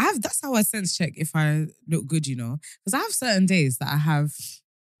know. That's how I sense check if I look good, because I have certain days that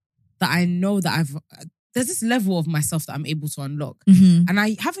I know that there's this level of myself that I'm able to unlock. Mm-hmm. And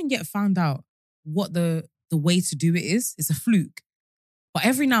I haven't yet found out what the way to do it is. It's a fluke. But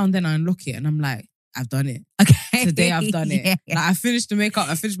every now and then I unlock it and I'm like, I've done it. Okay. Today I've done it. Yeah. Like I finished the makeup,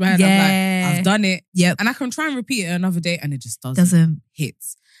 I finished my hair, and I'm like, I've done it. Yep. And I can try and repeat it another day and it just Doesn't. hit.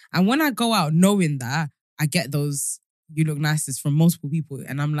 And when I go out knowing that, I get those you look nicest from multiple people.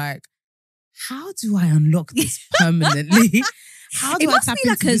 And I'm like, how do I unlock this permanently? How do I tap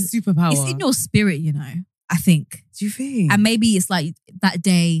into this superpower? It's in your spirit, I think. Do you think? And maybe it's like that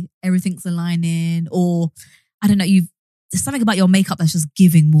day, everything's aligning, or I don't know, there's something about your makeup that's just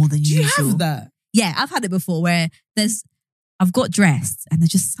giving more than usual. Do you have that? Yeah, I've had it before where I've got dressed and there's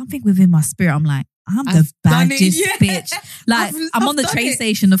just something within my spirit. I'm like, I'm the baddest bitch. Like, I'm on the train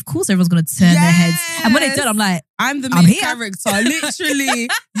station. Of course, everyone's going to turn their heads. And when they turn, I'm like, I'm the main character. Literally,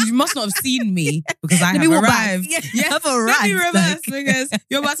 you must not have seen me because I have arrived. Yeah, I've arrived. Let me reverse because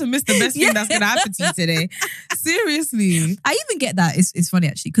you're about to miss the best thing that's going to happen to you today. Seriously. I even get that. It's funny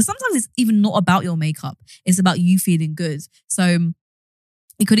actually because sometimes it's even not about your makeup. It's about you feeling good. So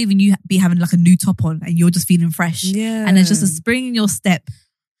it could even you be having like a new top on and you're just feeling fresh. Yeah. And there's just a spring in your step.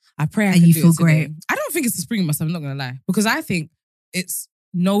 I pray I And can you do feel it today. great. I don't think it's the spring in my step, I'm not going to lie. Because I think it's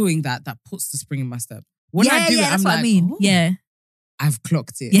knowing that puts the spring in my step. When I do it, that's I'm what like, I mean. oh, Yeah. I've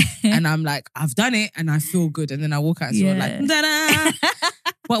clocked it. Yeah. And I'm like, I've done it and I feel good. And then I walk out and Yeah. like, da-da.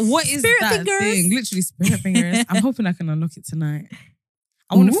 But what is Spirit that fingers. thing? Literally spirit fingers. I'm hoping I can unlock it tonight.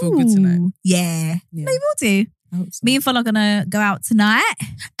 I want to feel good tonight. Ooh, Yeah. Yeah. No, you will do. I hope so. Me and Fala are gonna go out tonight.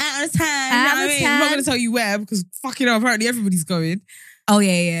 Out of time. Out of I'm not time. going to tell you where because fucking hell, apparently everybody's going. Oh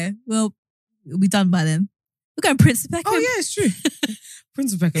yeah. Well, we'll be done by then. We're going Prince of Beckham. Oh yeah, it's true.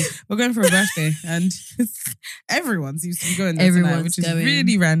 Prince of Beckham. We're going for a birthday and everyone seems to be going there tonight, Everyone's which is going.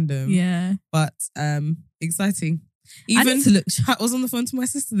 really random. Yeah. But exciting. I need to look. I was on the phone to my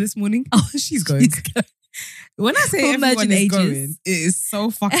sister this morning. Oh, she's going. When I say From everyone Virgin is Ages. going, it is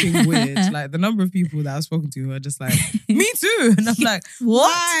so fucking weird. Like the number of people that I've spoken to who are just like, me too. And I'm like, What?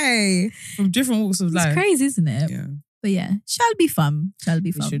 why? From different walks of It's life. crazy, isn't it? Yeah, But yeah, shall be fun. Shall be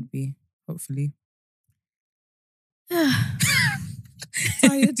it fun. should be. Hopefully.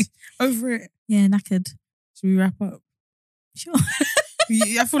 Tired. Over it. Yeah, knackered. Should we wrap up? Sure.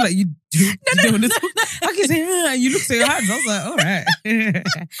 I feel like you do. No. I can say, and you look at your hands. I was like, all right.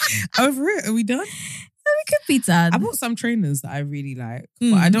 Over it. Are we done? We could be done. I bought some trainers that I really like,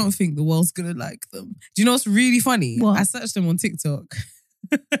 Mm. but I don't think the world's gonna like them. Do you know what's really funny? What? I searched them on TikTok.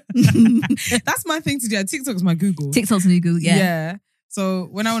 That's my thing to do. TikTok's my Google. TikTok's new Google. Yeah. So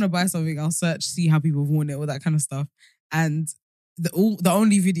when I want to buy something, I'll search, see how people have worn it, all that kind of stuff. And the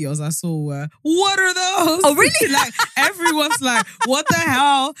only videos I saw were, what are those? Oh, really? Like everyone's like, what the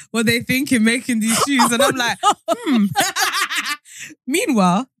hell were they thinking making these shoes? And I'm like,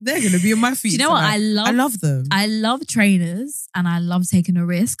 Meanwhile, they're gonna be on my feet. Do you know what? tonight. I love them. I love trainers and I love taking a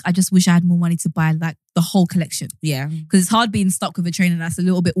risk. I just wish I had more money to buy like the whole collection Yeah. because it's hard being stuck with a trainer that's a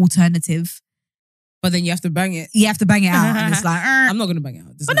little bit alternative. But then you have to bang it. You have to bang it out and it's like, I'm not gonna bang it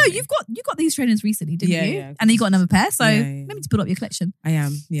out. There's but no, way. you got these trainers recently, didn't Yeah, you? yeah. And then you got another pair, so Yeah. maybe to build up your collection. I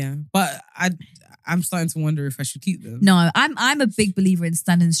am, yeah. But I'm starting to wonder if I should keep them. No, I'm a big believer in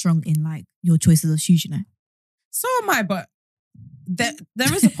standing strong in like your choices of shoes. You know, So am I, but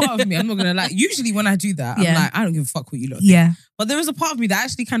there is a part of me, I'm not gonna lie. Usually when I do that, I'm Yeah. like, I don't give a fuck what you lot think. yeah, But there is a part of me that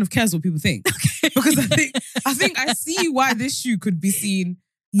actually kind of cares what people think. Because I think I see why this shoe could be seen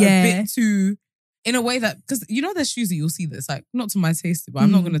a bit too, in a way that, because you know there's shoes that you'll see that's like, not to my taste, but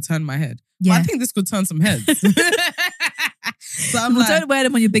I'm not going to turn my head. Yeah. But I think this could turn some heads. So I'm Well, like, don't wear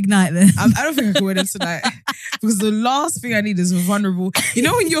them on your big night then. I don't think I can wear them tonight. Because the last thing I need is a vulnerable, you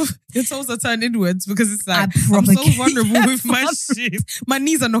know when your toes are turned inwards because it's like, I'm so vulnerable with my shoes. My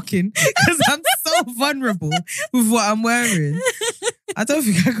knees are knocking because I'm so vulnerable with what I'm wearing. I don't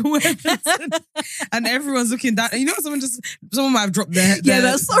think I can wear it. And everyone's looking down. You know, someone might have dropped their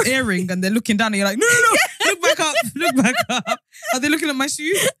earring and they're looking down and you're like, no, look back up, look back up. Are they looking at my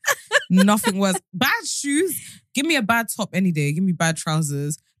shoes? Nothing worse. Bad shoes. Give me a bad top any day. Give me bad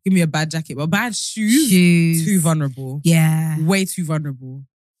trousers. Give me a bad jacket. But bad shoes. Too vulnerable. Yeah. Way too vulnerable.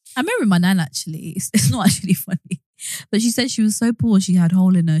 I remember my nan actually, it's not actually funny, but she said she was so poor she had a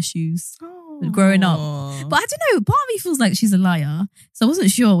hole in her shoes growing up. But I don't know, part of me feels like she's a liar. So I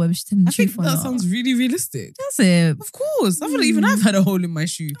wasn't sure whether she's telling the I think truth or that not. sounds really realistic. Does it? Of course. I feel like even I've had a hole in my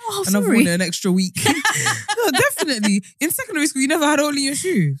shoe. Oh, and I've sorry. worn it an extra week. No, definitely. In secondary school, you never had a hole in your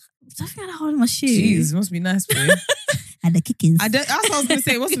shoe. I think I had a hole in my shoe. Jeez, it must be nice for you. And the kickers. That's what I was going to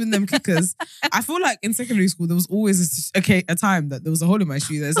say. It must have been them kickers. I feel like in secondary school, there was always a time that there was a hole in my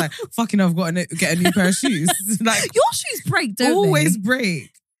shoe. That's like, fucking, I've got to get a new pair of shoes. Like, Your shoes break, don't always they?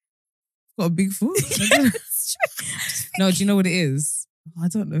 break. Got a big foot. No, do you know what it is? I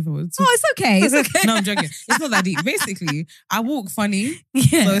don't know if I would talk. Oh, it's okay. It's okay. No, I'm joking. It's not that deep. Basically, I walk funny.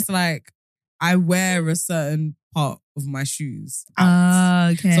 Yeah. So it's like, I wear a certain part of my shoes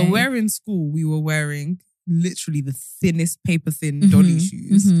out. Okay. So we're in school, we were wearing literally the thinnest paper thin dolly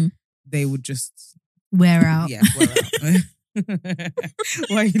shoes. Mhm. They would just Wear out. Yeah, wear out.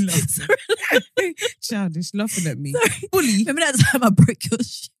 Why are you laughing? Childish, laughing at me. Sorry. Bully. Remember that time I broke your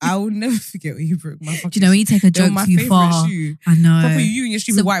shoe? I will never forget when you broke my fucking Do you know when you take a They were joke my too favourite far? shoe. I know. Proper you and your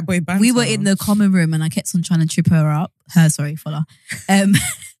stupid So white boy banter. We were in the common room and I kept on trying to trip her up. Fola. And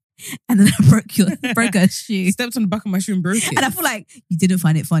then I broke her shoe. Stepped on the back of my shoe and broke it. And I feel like you didn't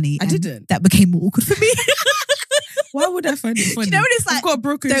find it funny. I and didn't. That became more awkward for me. Why would I find it funny? Do you know when it's I've like, got a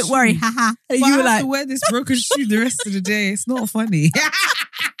broken don't shoe. worry, haha. And But you I were have like, to wear this broken shoe the rest of the day. It's not funny.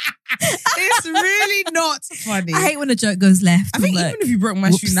 It's really not funny. I hate when a joke goes left. I think I'm even like, if you broke my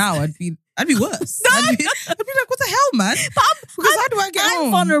whoops. shoe now, I'd be worse. No, I'd be like, what the hell, man? But Because how do I get I'm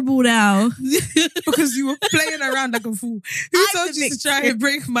home? vulnerable now. Because you were playing around like a fool. Who I'm told the you to try victim. and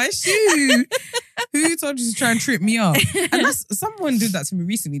break my shoe? Who told you to try and trip me up? And someone did that to me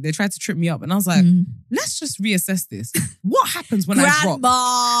recently. They tried to trip me up, and I was like, let's just reassess this. What happens when I drop?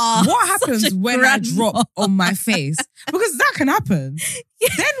 What happens when I drop on my face? Because that can happen. Yeah.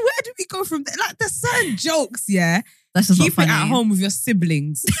 Then where do we go from there? Like, there's certain jokes, yeah. That's just keep not it funny. at home with your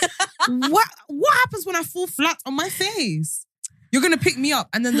siblings. What happens when I fall flat on my face? You're gonna pick me up,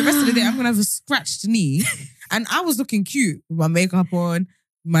 and then the rest of the day I'm gonna have a scratched knee. And I was looking cute with my makeup on,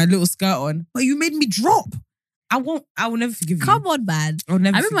 my little skirt on, but you made me drop. I will never forgive you. Come on, man. I'll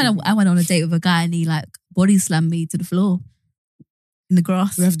never. I remember when I went on a date with a guy and he like body slammed me to the floor in the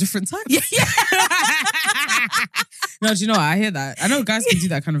grass. We have different types. Yeah. No, do you know what? I hear that. I know guys can do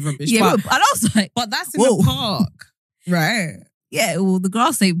that kind of rubbish. Yeah, but I was like, but that's in the park, right? Yeah. Well, the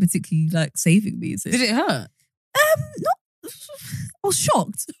grass ain't particularly like saving me. Is it? Did it hurt? Not. I was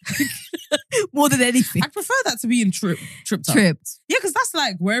shocked more than anything. I prefer that to be in tripped up. Tripped. Yeah, because that's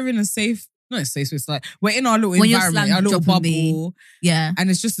like we're in a safe. Not a safe space. Like we're in our little When you're environment, slammed, our little bubble. me. Yeah. And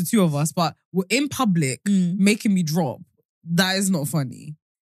it's just the two of us. But we're in public, making me drop. That is not funny.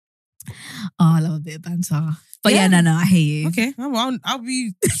 Oh, I love a bit of banter. But yeah, no, I hear you. Okay, I'll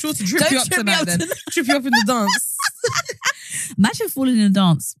be sure to trip you up tonight then. Trip you up in the dance. Imagine falling in a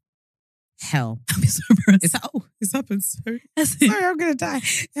dance. Hell. I'd be so embarrassed. It's happened. Sorry, I'm going to die.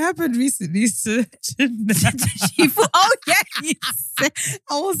 It happened recently. So she thought, yes.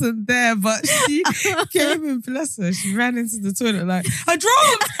 I wasn't there, but she came and bless her. She ran into the toilet like, I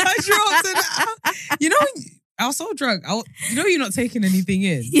dropped. And, you know, I was so drunk. You're not taking anything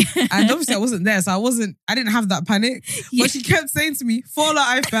in. Yeah. And obviously I wasn't there, so I didn't have that panic. Yeah. But she kept saying to me, fall out,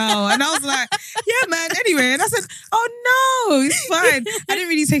 I fell. And I was like, yeah, man, anyway. And I said, oh no, it's fine. I didn't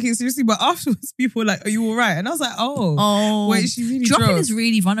really take it seriously, but afterwards people were like, are you all right? And I was like, oh. Wait, she really dropping is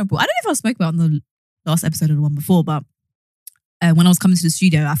really vulnerable. I don't know if I spoke about it on the last episode or the one before, but when I was coming to the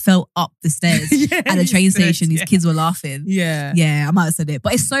studio, I fell up the stairs at the train station. These kids were laughing. Yeah. Yeah, I might have said it.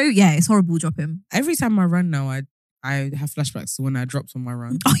 But it's it's horrible dropping. Every time I run now, I have flashbacks to when I dropped on my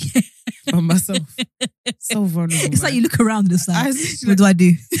run. Oh, yeah. On myself. So vulnerable. It's like you look around and it's like, what do I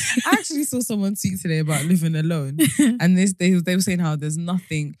do? I actually saw someone tweet today about living alone. And they were saying how there's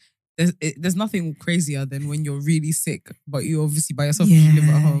nothing crazier than when you're really sick, but you're obviously by yourself and you live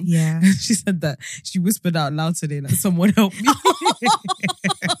at home. Yeah. And she said that she whispered out loud today, like, someone help me.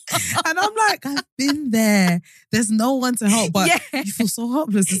 And I'm like, I've been there. There's no one to help, but you feel so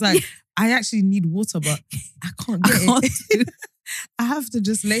helpless. It's like, I actually need water, but I can't get it. I have to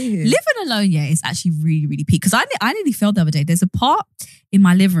just lay here. Living alone, is actually really, really peak. Because I nearly fell the other day. There's a part in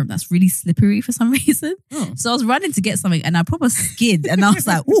my living room that's really slippery for some reason. Oh. So I was running to get something and I proper skid and I was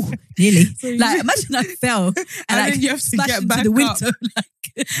like, ooh, nearly. So imagine I fell and then you have to get back into the up. window.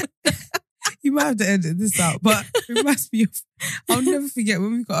 You might have to edit this out, but it reminds me of, I'll never forget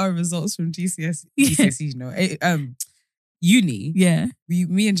when we got our results from GCSE, uni. Yeah.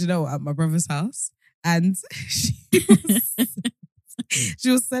 Me and Janelle were at my brother's house and she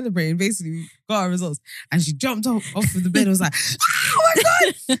was celebrating. Basically, we got our results and she jumped off of the bed and was like, oh my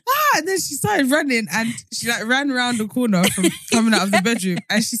God. And then she started running and she like ran around the corner from coming out of the bedroom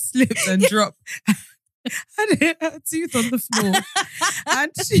and she slipped and dropped and hit her tooth on the floor.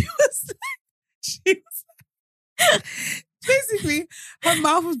 And she was basically, her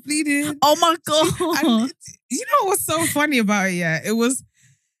mouth was bleeding. Oh my God. And you know what's so funny about it? Yeah, it was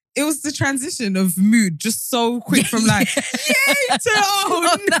the transition of mood just so quick from like, yay to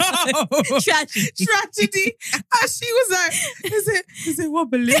oh no. Tragedy. And she was like, is it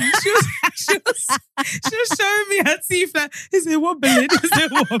wobbling? She was showing me her teeth like, is it wobbling? Is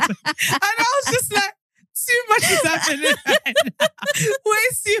it wobbling? And I was just like, too much is happening right now. Way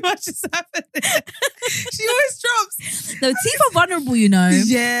too much is happening. She always drops. No, teeth are vulnerable, you know.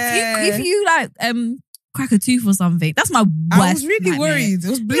 Yeah. If you like crack a tooth or something, that's my worst. I was really worried. It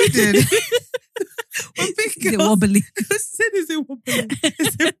was bleeding. Is it wobbly? Is it wobbly? And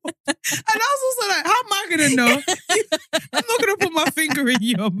I was also like, how am I going to know? I'm not going to put my finger in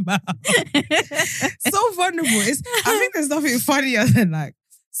your mouth. So vulnerable. I think there's nothing funnier than like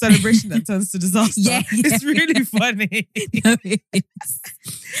celebration that turns to disaster. Yeah. It's really funny. No, it is.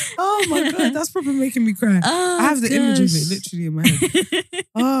 Oh my God, that's probably making me cry. Oh, I have the image of it literally in my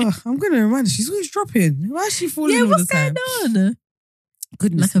head. I'm going to remind her, she's always dropping. Why is she falling all the time? What's going on?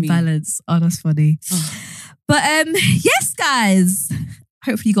 Goodness like me. a balance. Oh, that's funny. But yes, guys.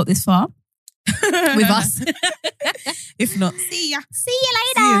 Hopefully you got this far with us. If not, see ya. See you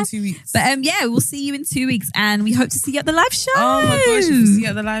later. See you in 2 weeks. But we'll see you in 2 weeks and we hope to see you at the live show. Oh my gosh, we'll see you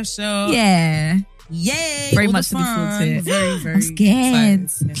at the live show. Yeah. Yay! Very all the much looking forward to fun. it. Very, very I'm scared.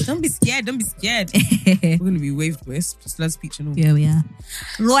 excited. Yeah. Don't be scared. Don't be scared. We're going to be waved with. Slur speech and all. Yeah, we are.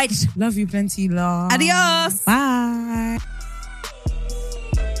 Right. Love you plenty, love. Adios. Bye.